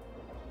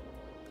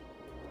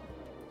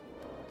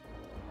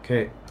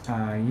 Okay,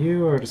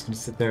 you are just going to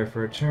sit there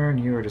for a turn.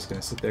 You are just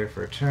going to sit there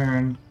for a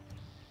turn.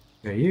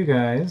 Okay, you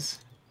guys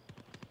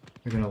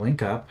are going to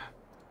link up.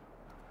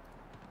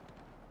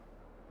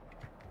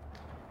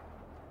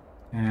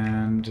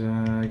 And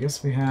I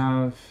guess we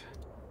have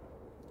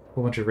a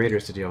whole bunch of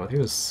raiders to deal with.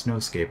 Here's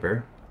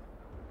Snowscaper.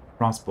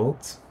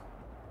 Frostbolts.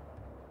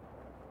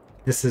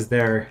 This is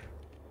their...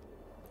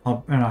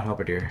 not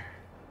Halberdier.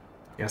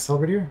 Yes,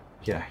 Halberdier?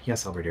 Yeah,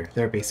 yes, Halberdier.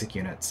 Their basic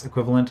units.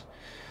 Equivalent.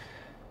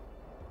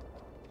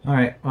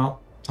 Alright,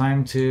 well,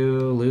 time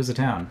to lose a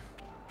town.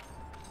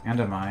 And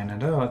a mine,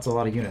 and oh, that's a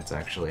lot of units,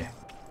 actually.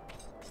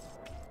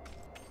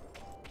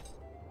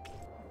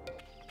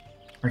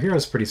 Our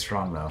hero's pretty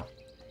strong, though.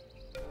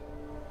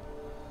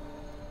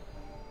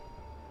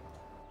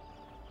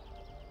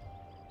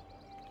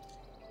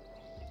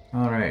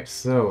 Alright,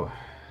 so...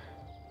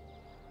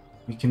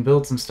 we can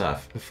build some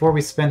stuff. Before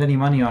we spend any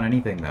money on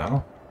anything,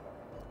 though...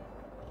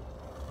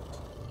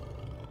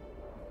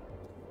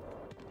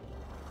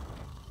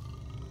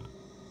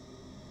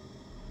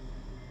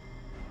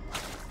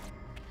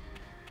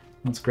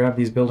 Let's grab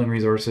these building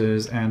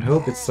resources and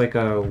hope it's like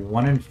a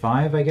 1 in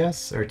 5, I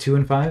guess? Or 2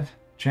 in 5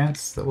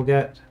 chance that we'll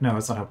get? No,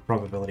 that's not how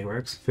probability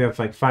works. If we have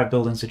like 5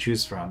 buildings to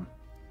choose from,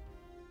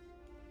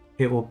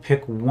 it will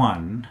pick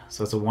one,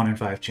 so it's a 1 in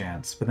 5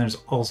 chance. But then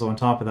there's also on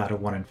top of that a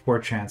 1 in 4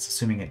 chance,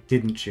 assuming it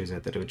didn't choose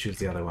it, that it would choose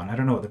the other one. I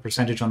don't know what the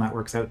percentage on that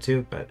works out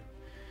to, but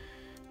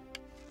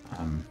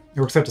it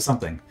works out to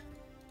something.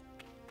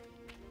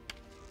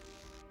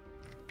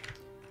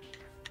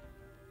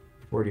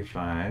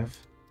 45.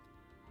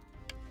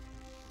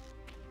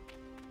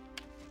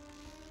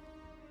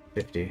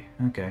 50.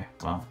 Okay,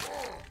 well.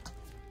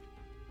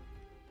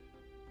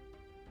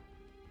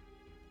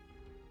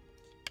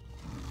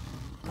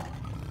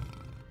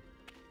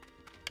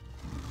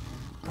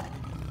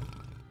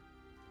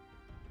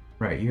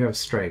 Right, you have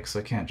strike, so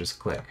I can't just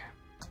click.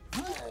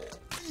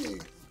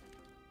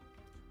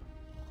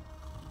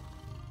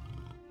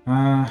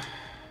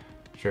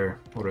 Sure,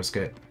 we'll risk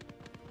it.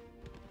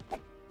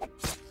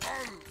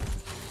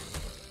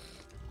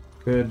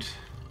 Good.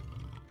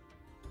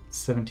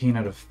 17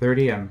 out of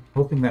 30. I'm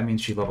hoping that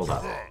means she leveled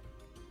up.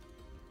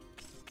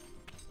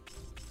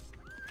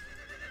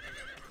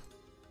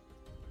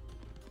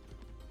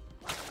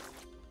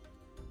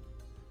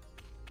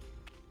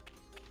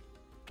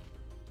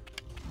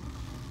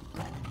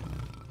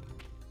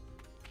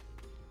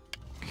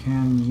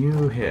 Can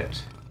you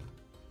hit?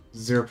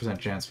 0%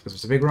 chance because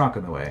there's a big rock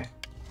in the way.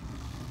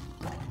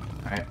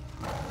 Alright.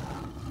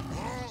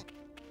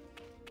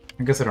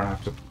 I guess I don't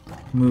have to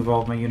move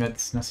all of my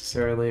units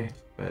necessarily,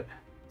 but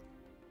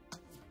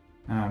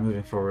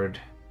moving forward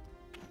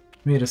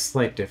made a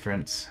slight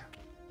difference.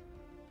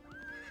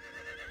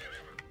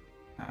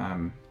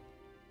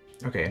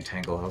 Okay,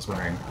 entangle, I was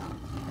wondering.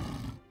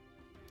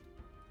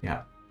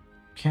 Yeah,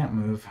 can't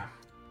move.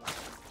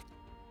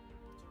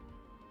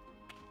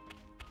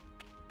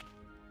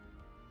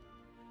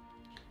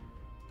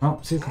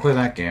 Well, see if we can play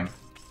that game.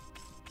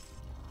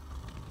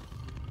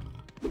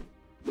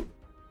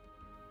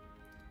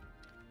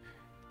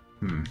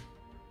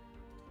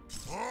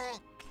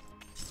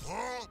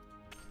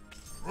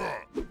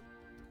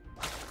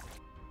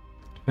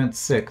 Defense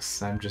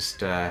 6, I'm just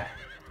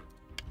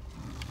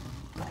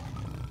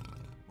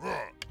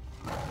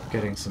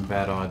getting some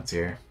bad odds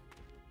here.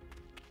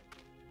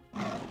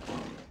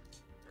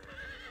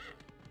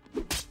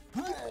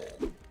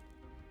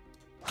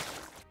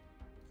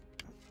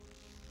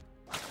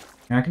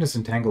 Yeah, I can just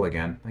entangle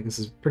again. Like, this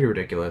is pretty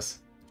ridiculous.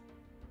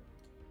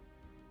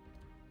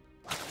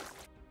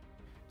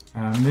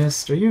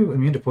 Mist, are you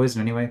immune to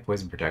poison anyway?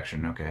 Poison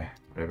protection, okay,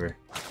 whatever.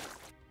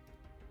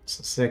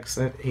 So 6,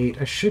 I have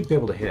 8. I should be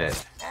able to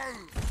hit.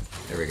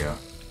 There we go.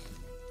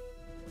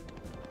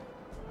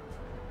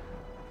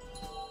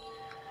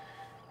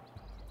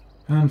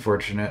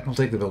 Unfortunate. I'll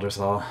take the Builder's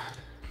Hall.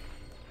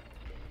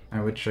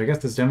 Which I guess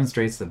this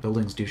demonstrates that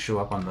buildings do show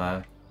up on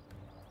the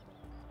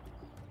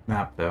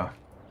map, though.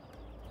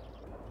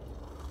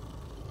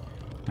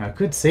 Now, I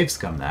could save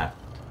scum that.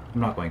 I'm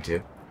not going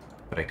to,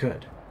 but I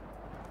could.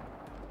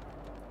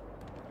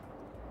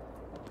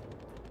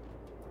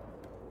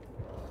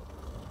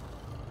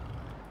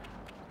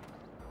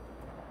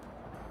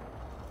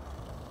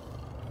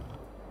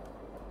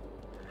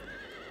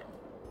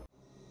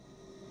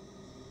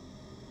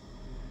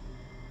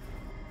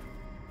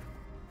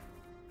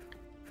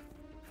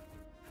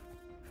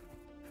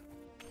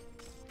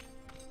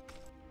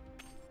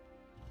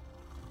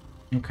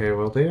 Okay,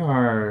 well they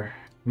are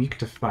weak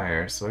to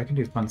fire, so I can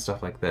do fun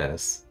stuff like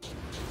this.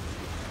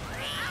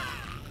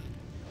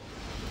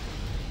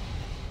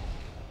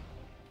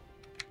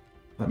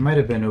 That might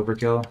have been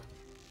overkill,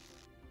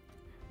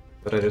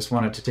 but I just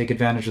wanted to take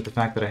advantage of the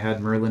fact that I had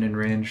Merlin in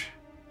range.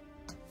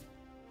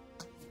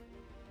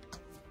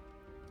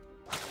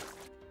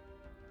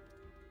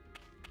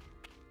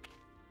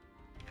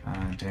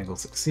 Entangle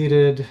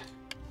succeeded.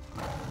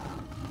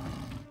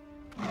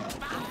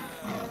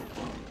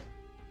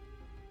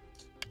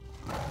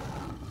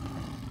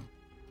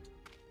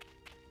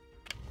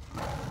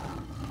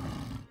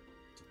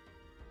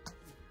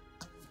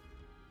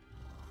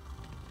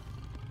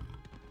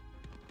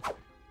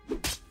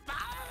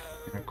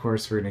 Of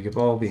course, we're going to give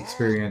all the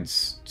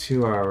experience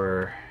to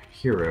our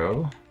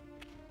hero.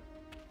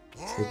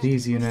 So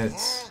these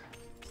units...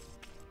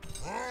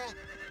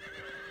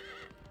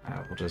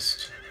 we'll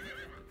just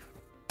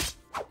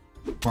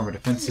form a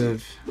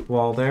defensive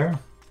wall there.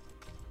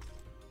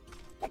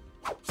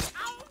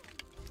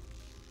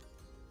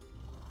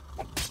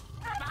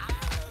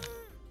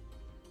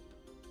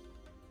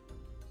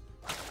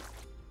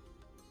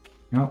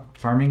 Nope,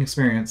 farming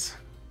experience.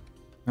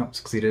 Nope,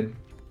 succeeded.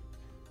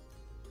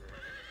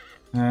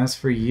 As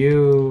for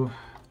you...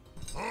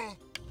 I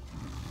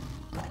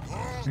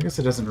guess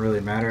it doesn't really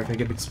matter if I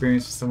give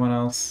experience to someone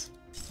else.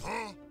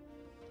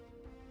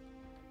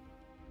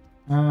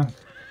 Might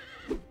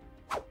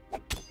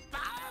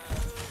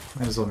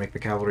as well make the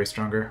cavalry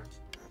stronger.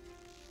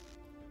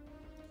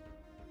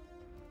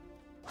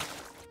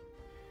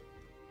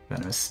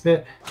 Venomous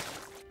Spit.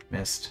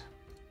 Missed.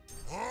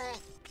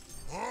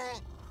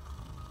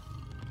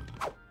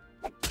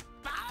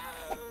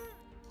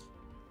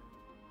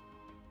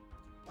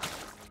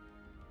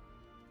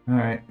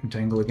 Alright,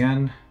 entangle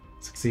again.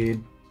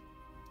 Succeed.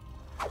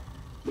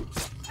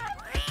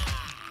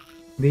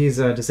 These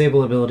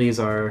disable abilities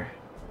are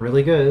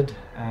really good,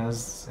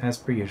 as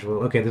per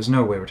usual. Okay, there's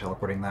no way we're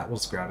teleporting that. We'll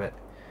just grab it.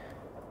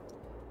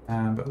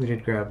 But we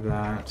did grab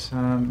that.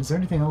 Is there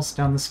anything else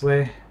down this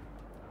way?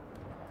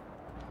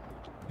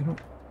 I don't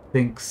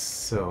think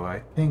so. I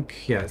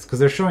think, yeah, it's because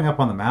they're showing up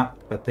on the map,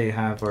 but they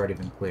have already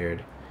been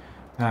cleared.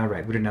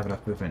 Right, we didn't have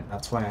enough movement.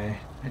 That's why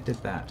I did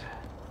that.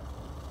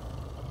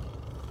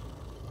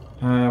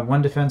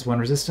 1 defense, 1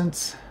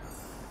 resistance.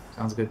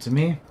 Sounds good to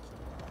me.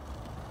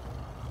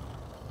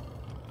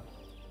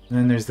 And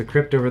then there's the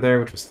crypt over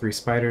there, which was 3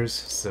 spiders,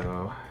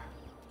 so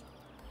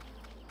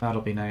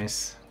that'll be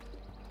nice.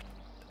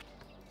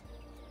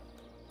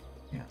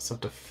 Yeah, it's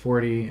up to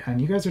 40.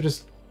 And you guys are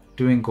just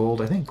doing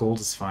gold. I think gold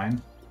is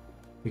fine,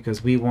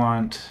 because we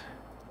want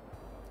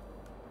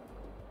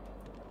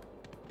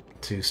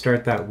to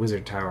start that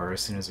wizard tower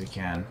as soon as we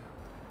can.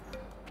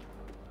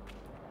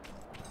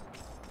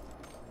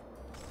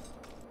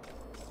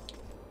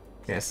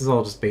 Yeah, this is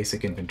all just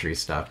basic infantry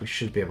stuff. We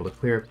should be able to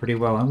clear it pretty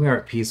well, and we are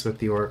at peace with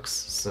the orcs,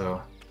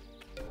 so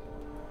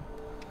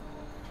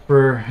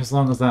for as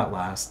long as that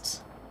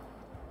lasts.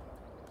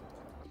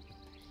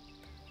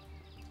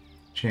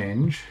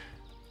 Change.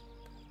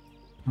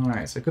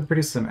 Alright, so I could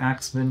produce some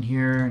axemen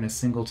here in a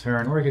single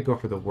turn, or I could go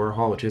for the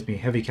Warhol, which gives me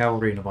heavy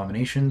cavalry and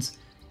abominations.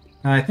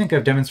 I think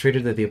I've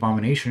demonstrated that the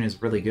abomination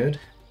is really good.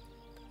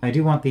 I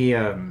do want the,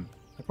 I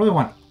probably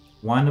want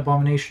 1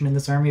 abomination in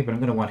this army, but I'm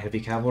going to want heavy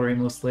cavalry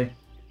mostly.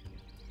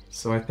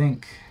 So I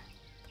think...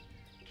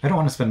 I don't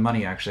want to spend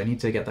money, actually. I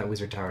need to get that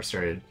wizard tower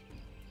started.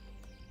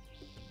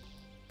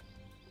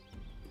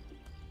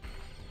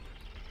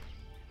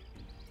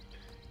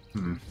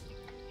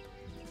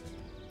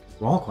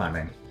 Wall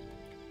climbing.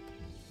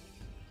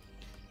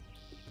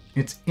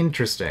 It's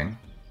interesting.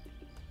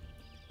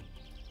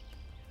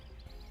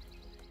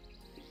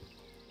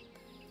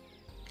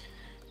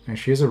 And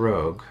she is a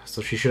rogue,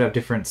 so she should have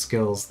different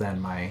skills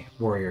than my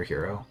warrior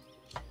hero.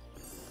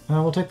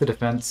 We'll take the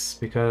defense,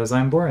 because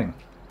I'm boring.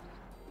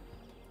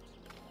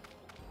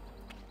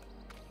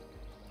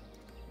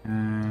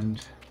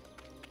 And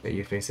get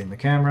you facing the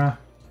camera.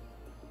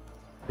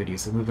 Good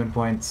use of movement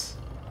points.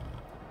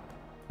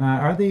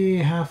 Are the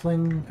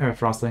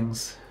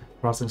frostlings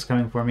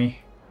coming for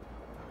me?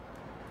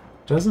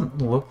 Doesn't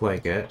look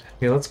like it.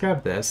 Okay, let's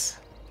grab this.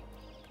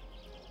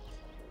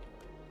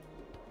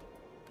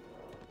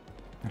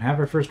 And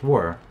have our first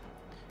war.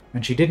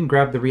 And she didn't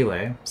grab the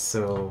relay,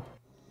 so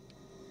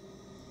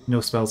no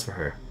spells for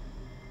her.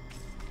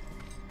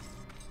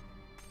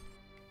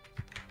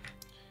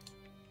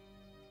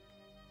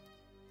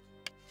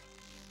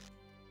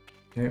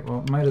 Okay,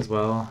 well, might as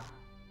well.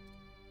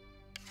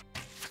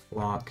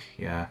 Block,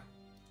 yeah.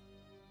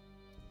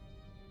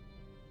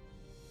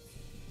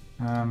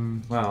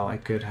 Well, I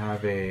could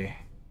have a...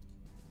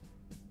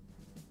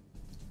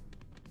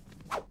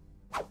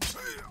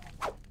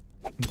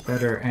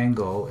 better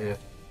angle if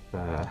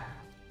there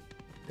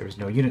was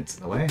no units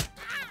in the way.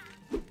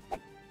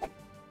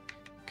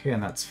 Okay,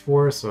 and that's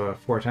 4, so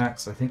 4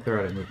 attacks. I think they're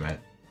out of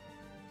movement.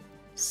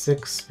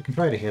 6, we can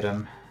try to hit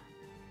him.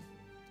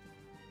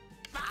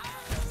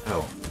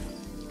 Oh,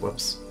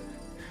 whoops.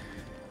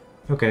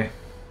 Okay,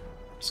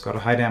 just got a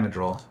high damage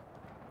roll.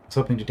 I was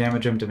hoping to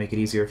damage him to make it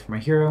easier for my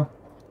hero.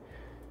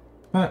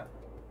 But,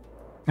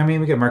 I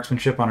mean, we get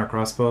marksmanship on our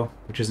crossbow,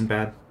 which isn't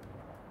bad.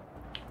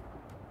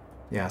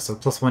 Yeah, so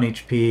 +1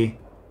 HP,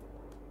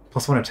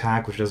 +1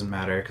 attack, which doesn't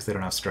matter because they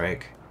don't have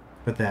strike.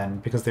 But then,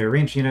 because they're a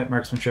ranged unit,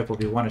 marksmanship will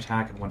be 1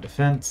 attack and 1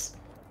 defense,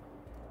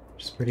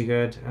 which is pretty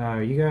good.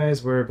 You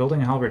guys were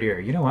building a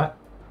halberdier. You know what?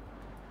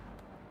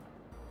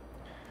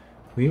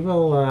 We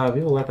will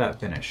let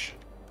that finish.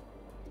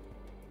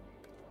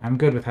 I'm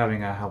good with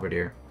having a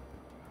halberdier.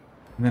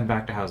 And then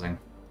back to housing.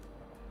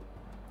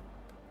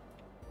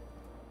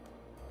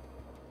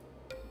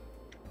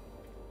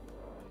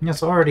 Yeah,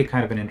 so already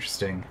kind of an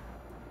interesting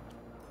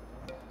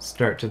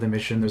start to the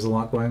mission. There's a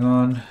lot going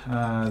on.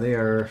 They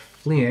are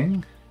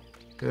fleeing.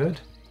 Good.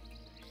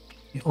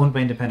 Owned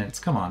by independents.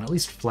 Come on, at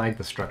least flag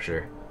the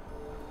structure.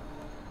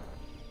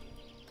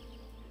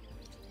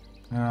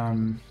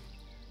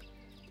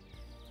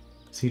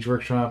 Siege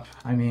workshop.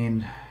 I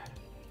mean...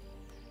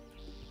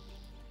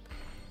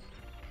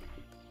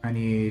 I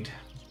need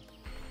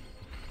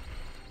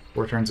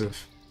 4 turns of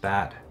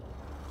that.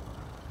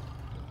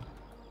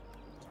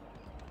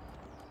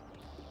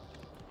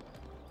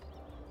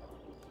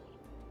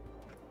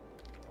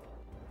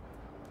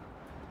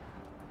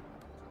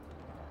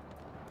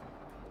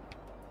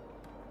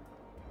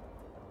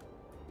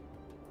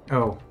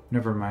 Oh,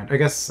 never mind. I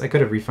guess I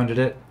could have refunded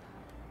it.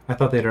 I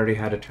thought they'd already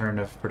had a turn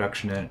of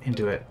production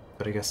into it,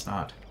 but I guess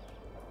not.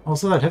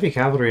 Also, that heavy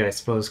cavalry, I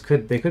suppose,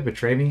 could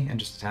betray me and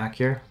just attack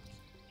here.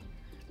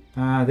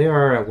 They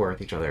are at war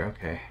with each other,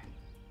 okay.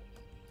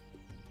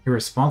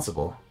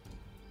 Irresponsible.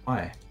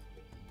 Why?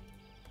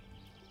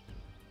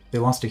 They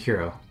lost a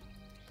hero.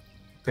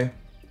 Okay.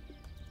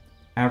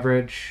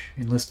 Average,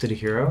 enlisted a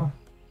hero.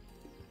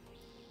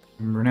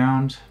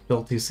 Renowned,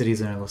 built 2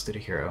 cities and enlisted a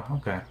hero.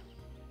 Okay.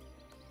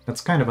 That's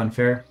kind of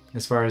unfair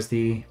as far as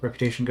the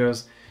reputation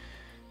goes.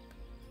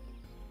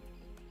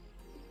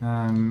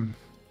 But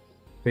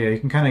yeah, you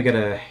can kind of get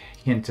a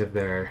hint of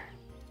their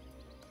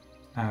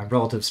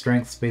relative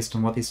strengths based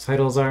on what these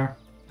titles are.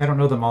 I don't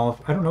know them all.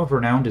 I don't know if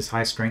Renowned is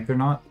high strength or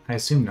not. I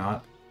assume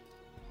not.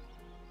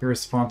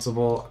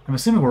 Irresponsible. I'm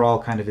assuming we're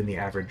all kind of in the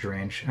average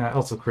range.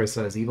 Also,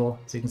 Karissa is evil,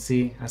 as you can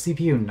see.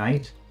 CPU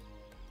Knight.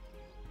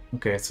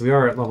 Okay, so we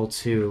are at level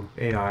 2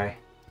 AI.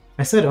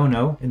 I said oh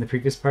no in the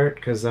previous part,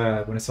 because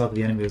when I saw that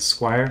the enemy was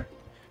Squire.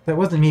 That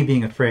wasn't me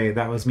being afraid,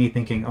 that was me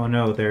thinking, oh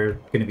no, they're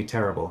going to be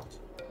terrible.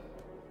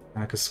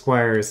 Because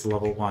Squire is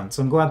level 1,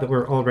 so I'm glad that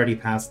we're already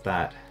past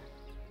that.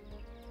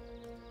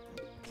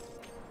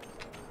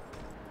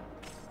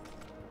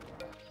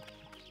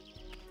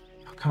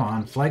 Oh, come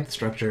on, flag the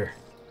structure.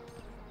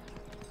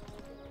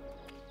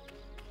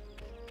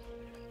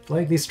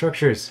 Flag these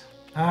structures.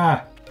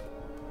 Ah!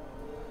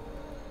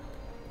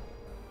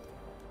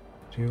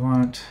 Do you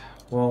want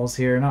walls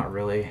here? Not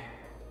really.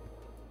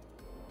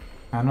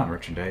 Not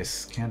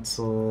merchandise.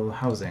 Cancel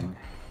housing.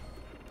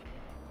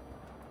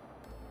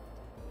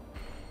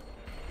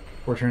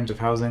 4 turns of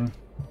housing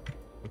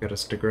will get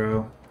us to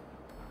grow.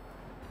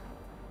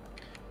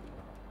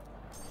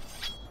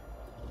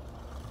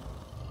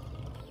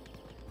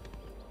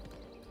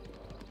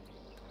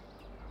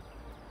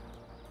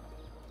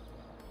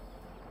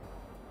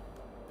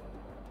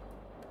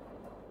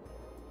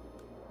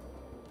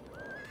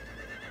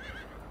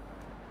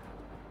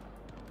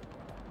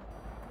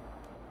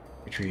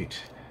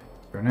 Retreat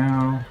for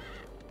now.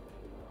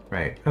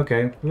 Right,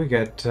 okay, we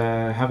get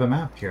have a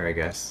map here, I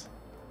guess.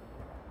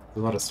 A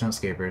lot of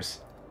snowscapers.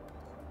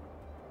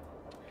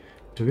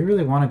 Do we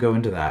really want to go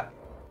into that?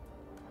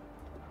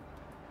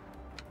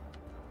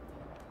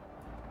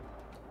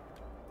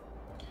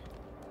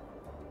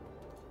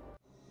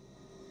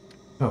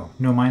 Oh,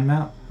 no mind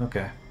map?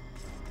 Okay.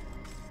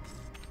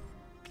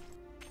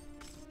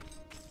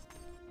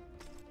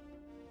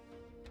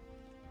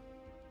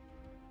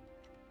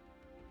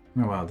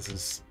 Oh wow, this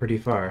is pretty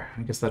far.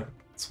 I guess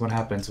that's what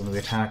happens when we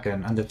attack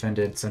an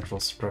undefended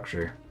central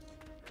structure.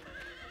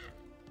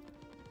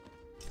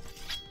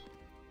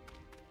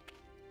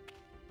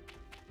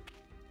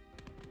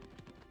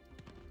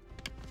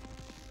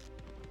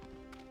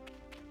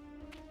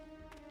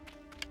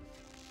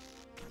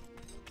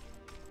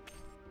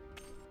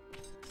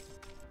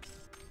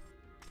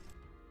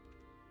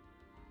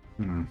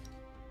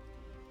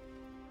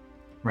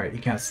 Right, you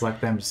can't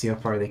select them to see how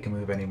far they can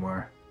move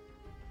anymore.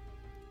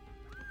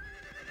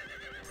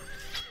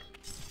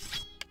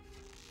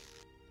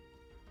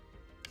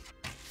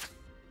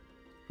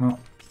 Well,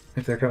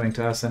 if they're coming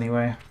to us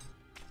anyway.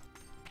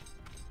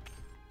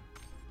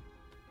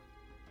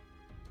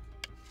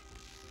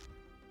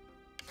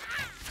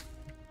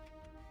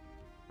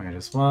 Might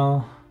as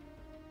well.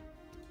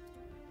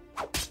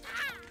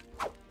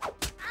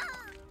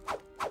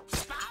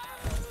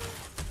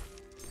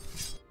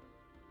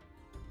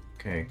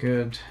 Okay,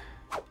 good.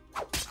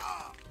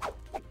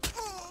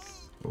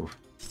 Oof.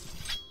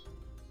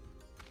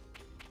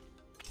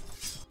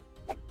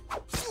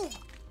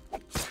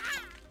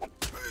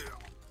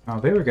 Oh,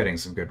 they were getting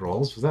some good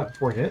rolls. Was that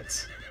 4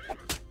 hits?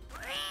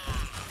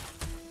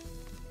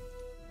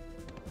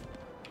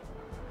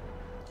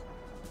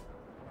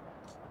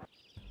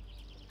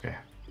 Okay.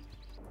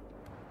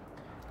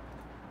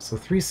 So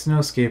 3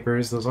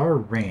 snowscapers, those are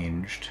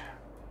ranged.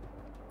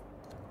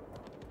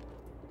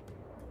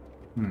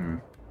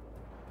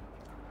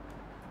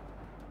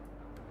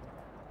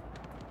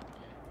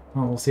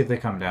 Well, we'll see if they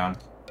come down.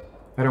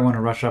 I don't want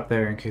to rush up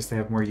there in case they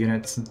have more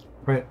units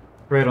right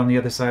on the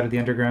other side of the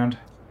underground.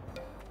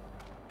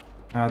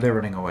 They're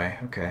running away.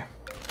 Okay.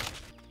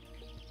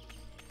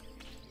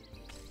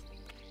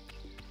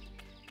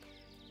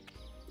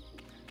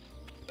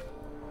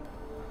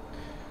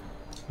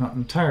 Not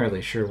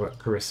entirely sure what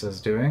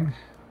Karissa's doing.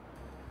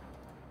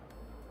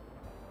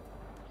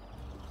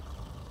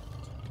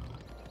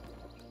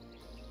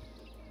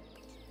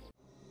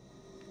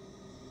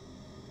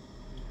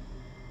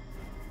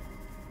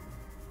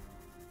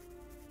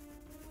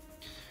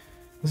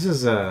 This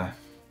is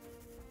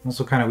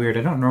also kind of weird.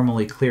 I don't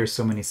normally clear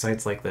so many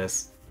sites like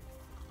this.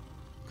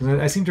 Because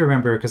I seem to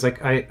remember, because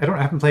I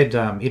haven't played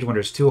Age of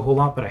Wonders 2 a whole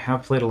lot, but I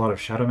have played a lot of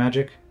Shadow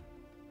Magic,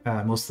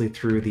 mostly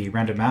through the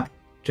random map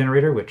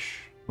generator, which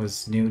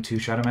was new to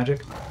Shadow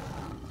Magic.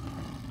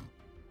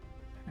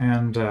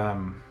 And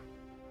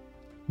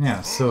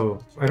yeah,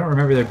 so I don't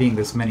remember there being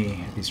this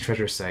many of these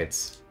treasure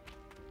sites.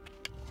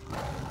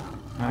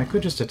 I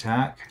could just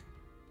attack.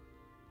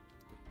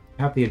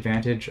 I have the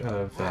advantage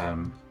of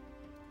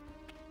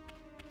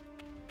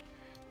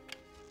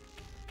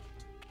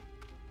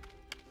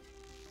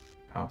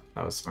oh,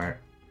 that was smart.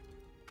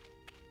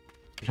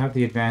 Should have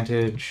the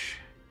advantage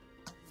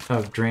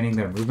of draining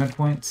their movement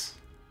points.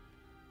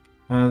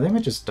 They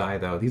might just die,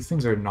 though. These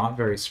things are not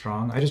very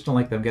strong. I just don't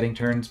like them getting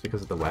turns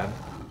because of the web.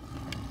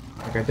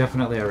 Like,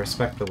 I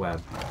respect the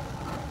web.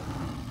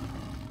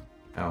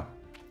 Oh.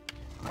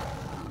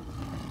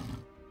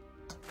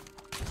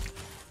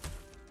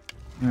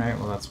 Alright,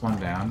 well that's one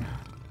down.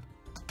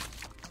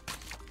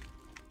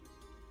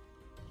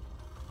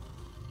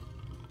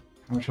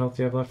 How much health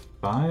do you have left?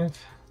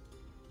 5?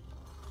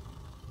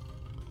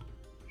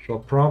 She'll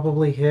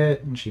probably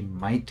hit, and she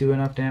might do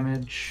enough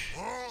damage.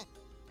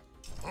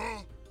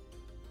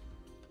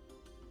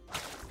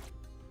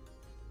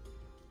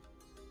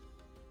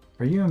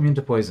 Are you immune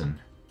to poison?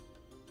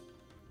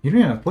 You don't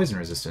even have poison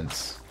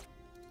resistance.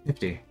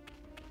 Nifty.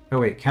 Oh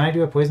wait, can I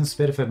do a poison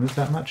spit if I move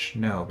that much?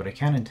 No, but I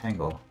can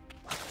entangle.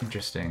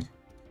 Interesting.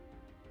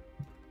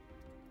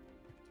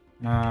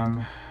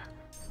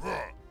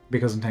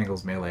 Because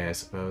entangle's melee, I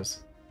suppose.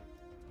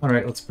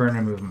 Alright, let's burn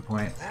a movement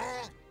point.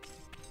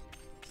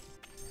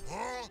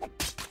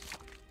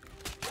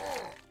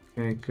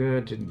 Okay,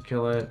 good, didn't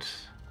kill it.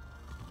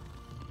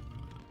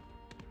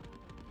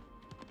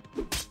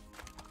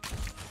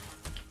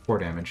 Four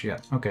damage, yeah.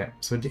 Okay,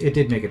 so it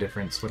did make a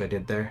difference, what I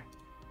did there.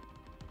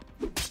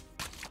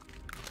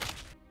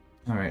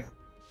 Alright.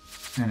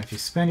 And if you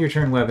spend your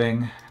turn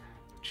webbing,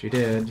 which you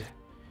did,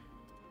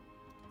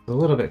 it's a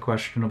little bit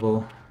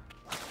questionable.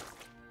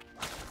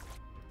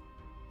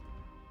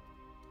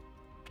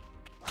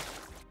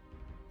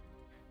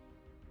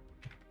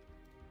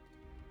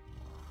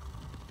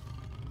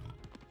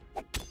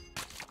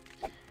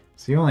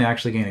 So you only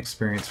actually gain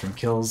experience from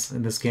kills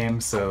in this game,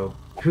 so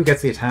who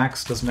gets the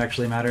attacks doesn't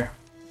actually matter.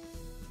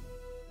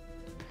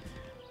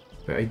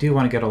 But I do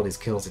want to get all these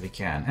kills if you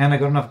can. And I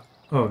got enough...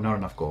 Oh, not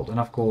enough gold.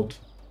 Enough gold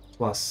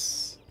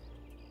plus...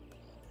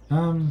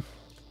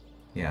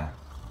 yeah.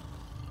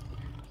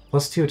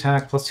 Plus 2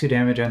 attack, plus 2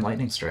 damage, and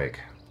lightning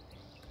strike.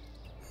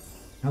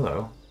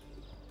 Hello.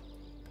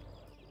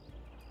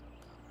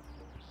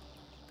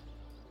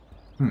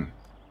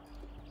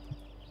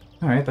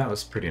 Alright, that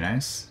was pretty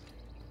nice.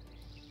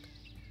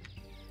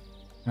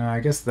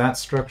 I guess that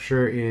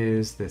structure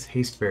is this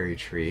hasteberry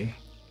tree.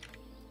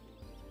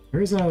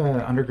 There's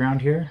a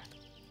underground here.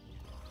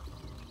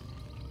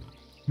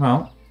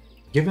 Well,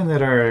 given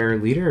that our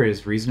leader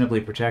is reasonably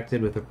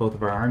protected with both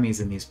of our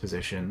armies in these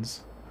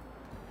positions,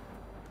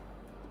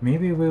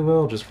 maybe we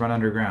will just run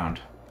underground.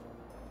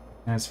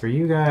 As for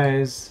you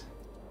guys,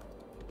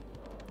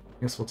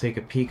 I guess we'll take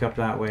a peek up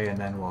that way and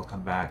then we'll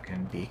come back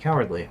and be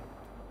cowardly.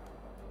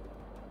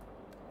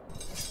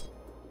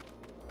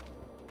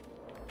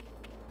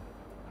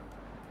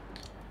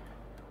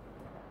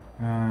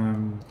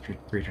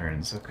 Three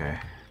turns, okay.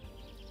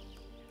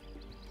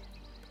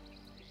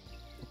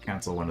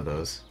 Cancel one of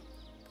those.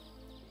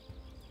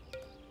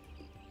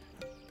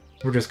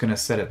 We're just gonna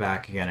set it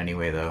back again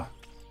anyway, though.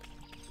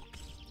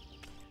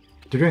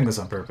 They're doing this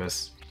on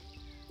purpose.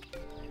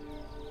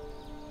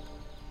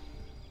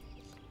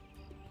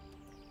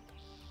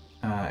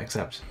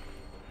 Except...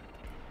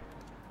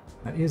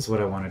 that is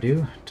what I want to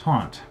do.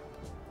 Taunt.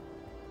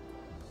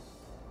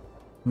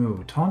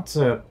 Ooh, Taunt's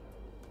a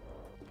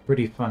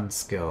pretty fun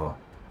skill.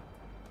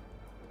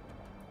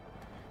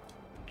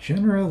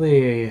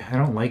 Generally, I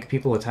don't like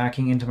people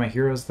attacking into my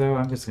heroes, though.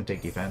 I'm just gonna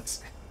take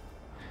defense.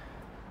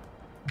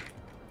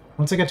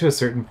 Once I get to a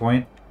certain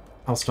point,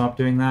 I'll stop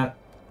doing that.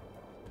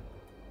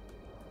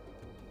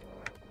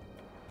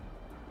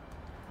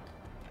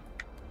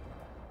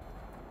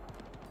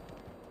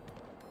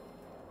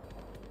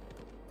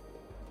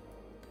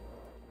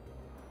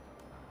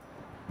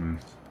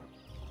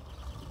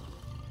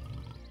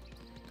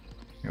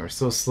 We're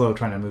so slow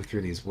trying to move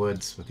through these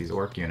woods with these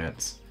orc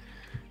units.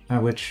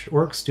 Which,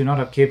 orcs do not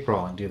have cave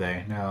crawling, do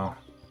they? No.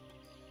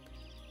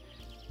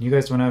 You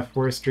guys don't have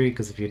forestry,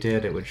 because if you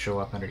did, it would show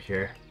up under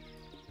here.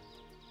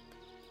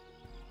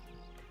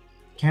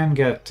 Can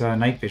get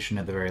night vision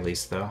at the very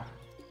least, though.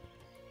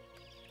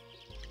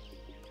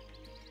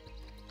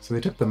 So they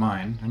took the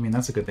mine. I mean,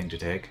 that's a good thing to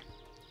take.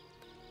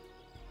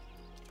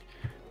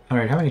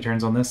 Alright, how many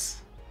turns on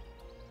this?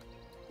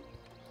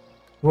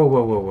 Whoa,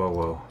 whoa, whoa, whoa,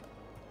 whoa.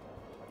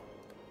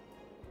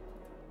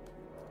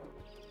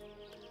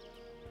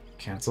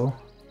 Cancel.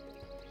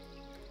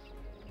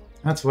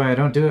 That's why I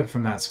don't do it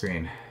from that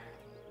screen.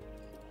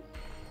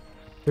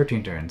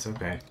 13 turns,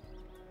 okay.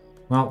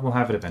 Well, we'll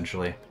have it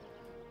eventually.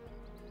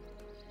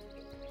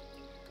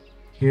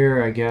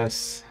 Here, I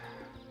guess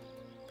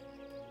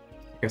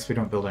we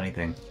don't build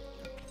anything.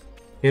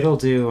 It'll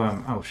do,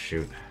 oh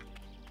shoot.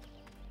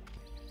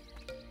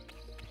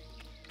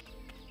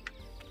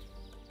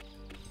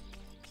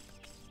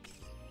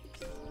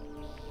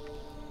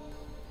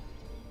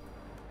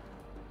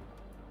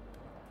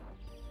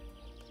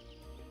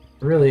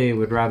 Really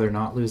would rather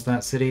not lose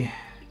that city.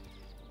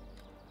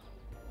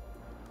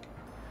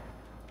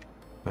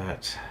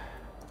 But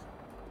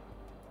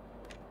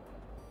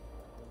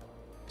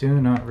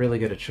do not really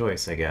get a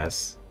choice, I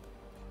guess.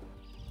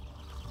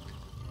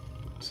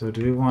 So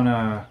do we want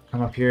to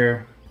come up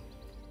here?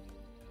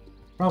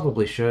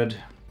 Probably should.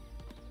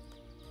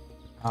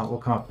 We'll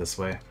come up this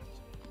way.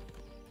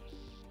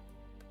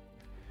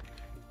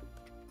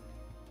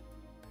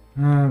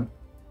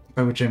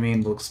 By which I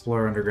mean we'll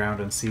explore underground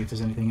and see if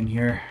there's anything in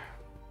here.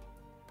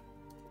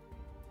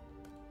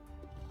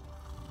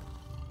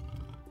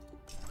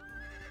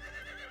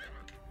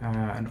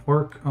 An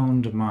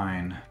orc-owned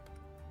mine.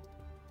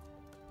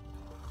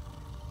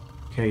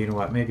 Okay, you know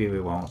what? Maybe we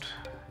won't.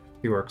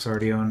 The orcs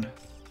already own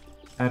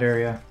that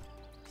area.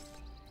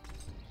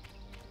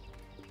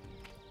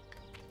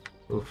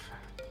 Oof.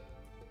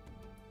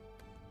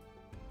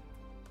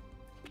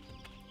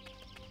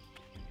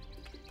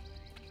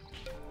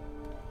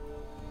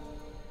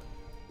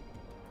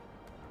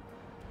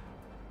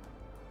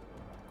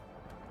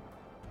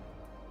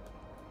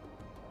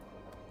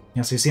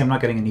 Yeah, so you see I'm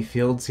not getting any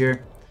fields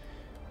here.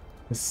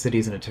 This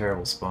city's in a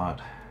terrible spot.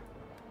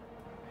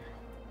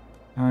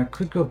 I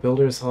could go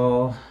Builder's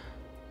Hall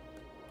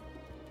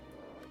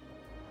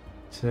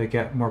to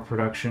get more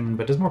production,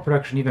 but does more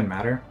production even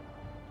matter?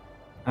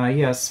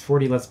 Yes,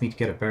 40 lets me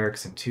get a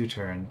barracks in 2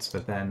 turns,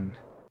 but then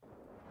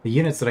the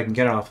units that I can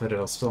get off it,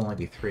 it'll still only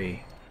be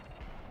 3.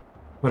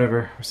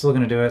 Whatever, we're still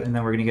gonna do it, and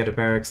then we're gonna get a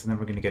barracks, and then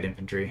we're gonna get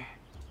infantry.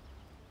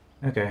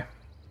 Okay.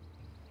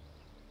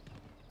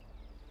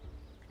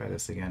 Try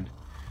this again.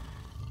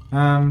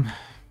 I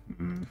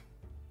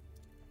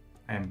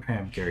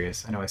am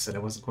curious. I know I said I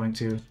wasn't going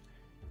to.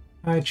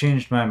 I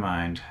changed my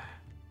mind.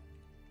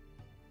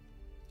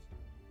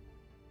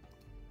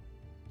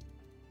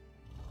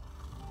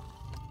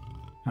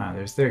 Ah,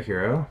 there's their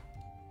hero.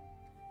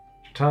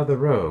 Ta the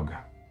Rogue.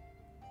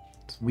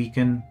 Let's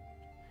weaken.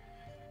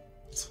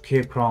 It's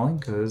cave crawling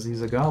because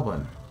he's a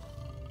goblin.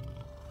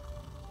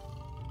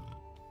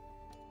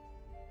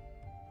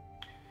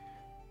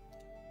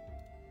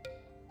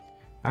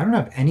 I don't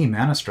have any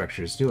mana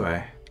structures, do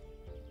I?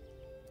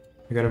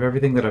 I got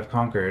everything that I've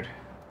conquered.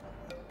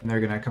 And they're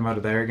gonna come out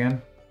of there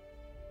again?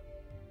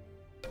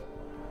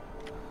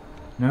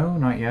 No,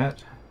 not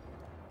yet.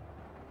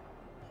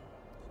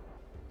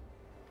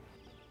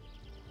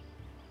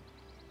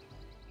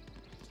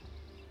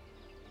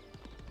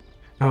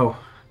 Oh.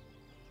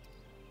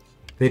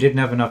 They didn't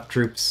have enough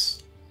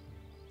troops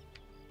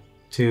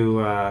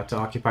to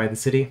occupy the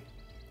city.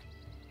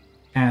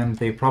 And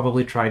they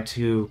probably tried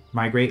to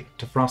migrate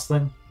to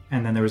Frostling,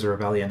 and then there was a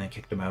rebellion and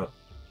kicked them out.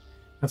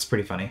 That's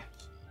pretty funny.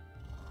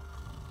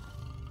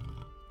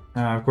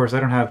 Of course, I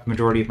don't have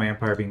majority of my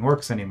empire being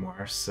orcs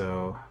anymore,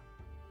 so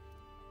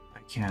I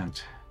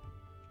can't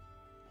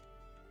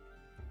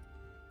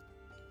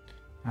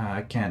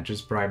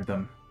just bribe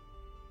them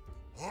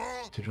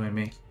to join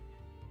me.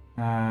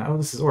 Oh,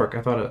 this is orc.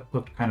 I thought it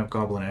looked kind of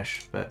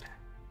goblinish, but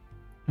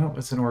no,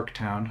 it's an orc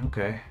town.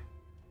 Okay.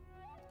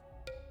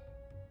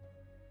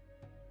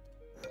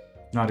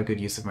 Not a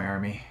good use of my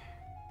army.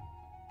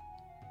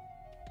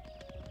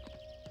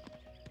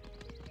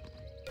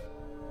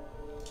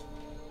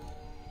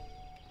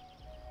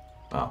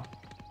 Well,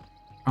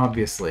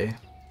 obviously.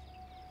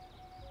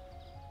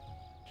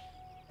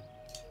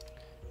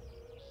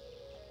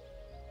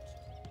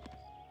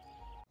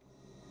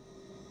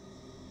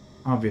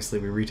 Obviously,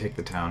 we retake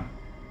the town.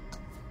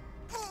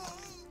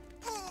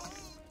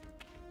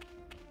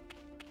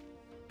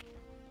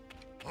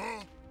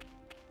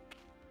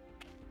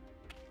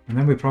 And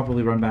then we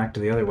probably run back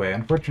to the other way.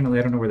 Unfortunately,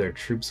 I don't know where their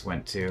troops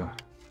went to.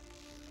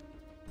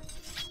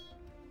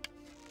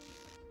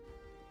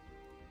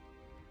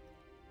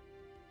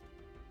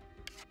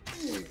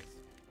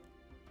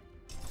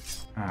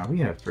 We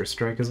have first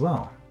strike as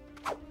well.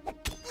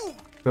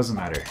 Doesn't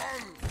matter.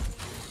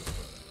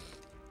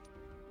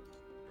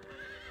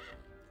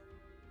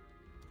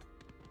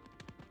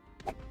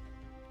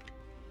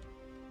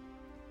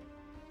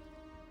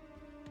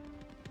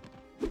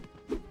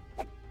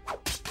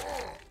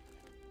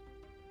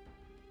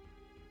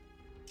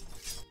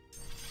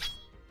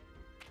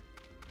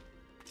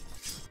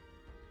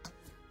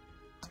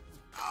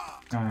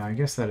 I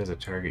guess that is a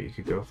target you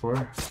could go for.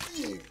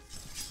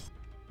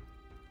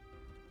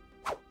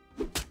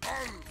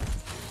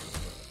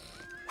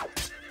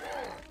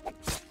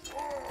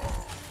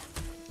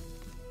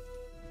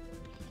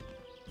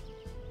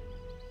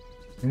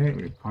 Okay,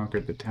 we've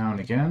conquered the town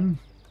again.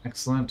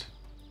 Excellent.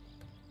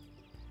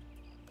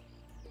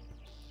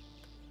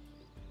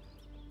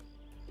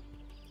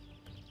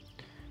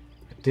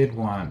 I did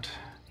want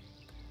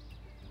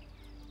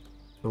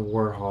the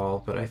war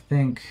hall, but I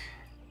think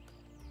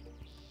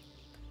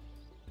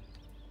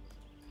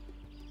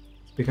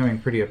it's becoming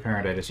pretty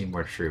apparent I just need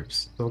more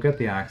troops. So we'll get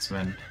the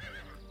axemen.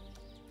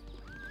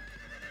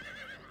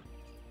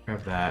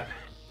 Grab that.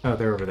 Oh,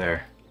 they're over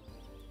there.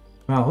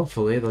 Well,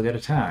 hopefully they'll get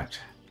attacked.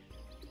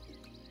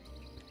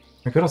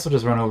 I could also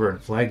just run over and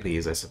flag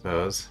these, I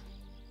suppose.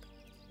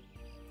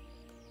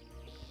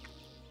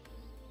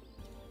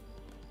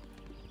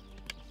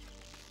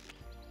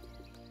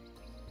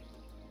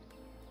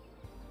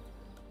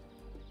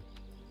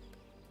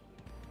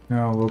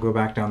 No, we'll go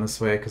back down this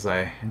way because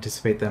I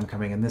anticipate them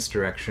coming in this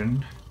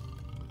direction.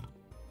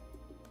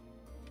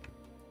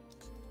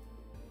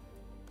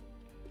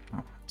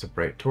 Oh, it's a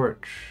bright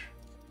torch.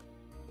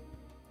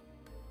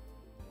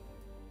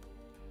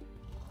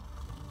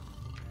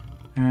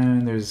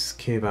 And there's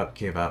cave up,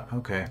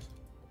 okay.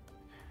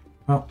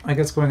 Well, I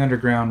guess going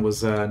underground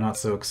was not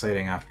so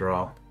exciting after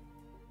all.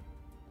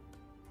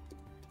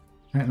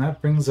 Alright, and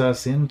that brings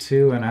us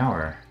into an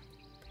hour.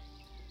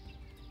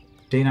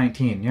 Day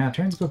 19. Yeah,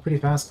 turns go pretty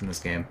fast in this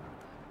game.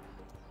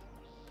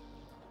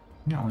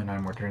 Yeah, only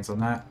 9 more turns on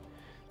that.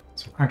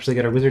 So we'll actually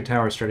get our wizard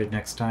tower started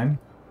next time.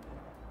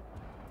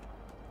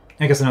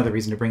 I guess another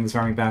reason to bring this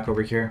army back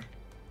over here.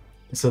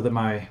 so that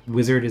my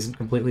wizard isn't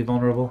completely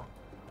vulnerable.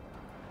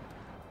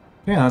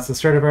 Yeah, that's the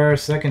start of our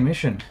second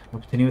mission.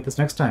 We'll continue with this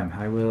next time.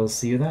 I will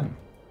see you then.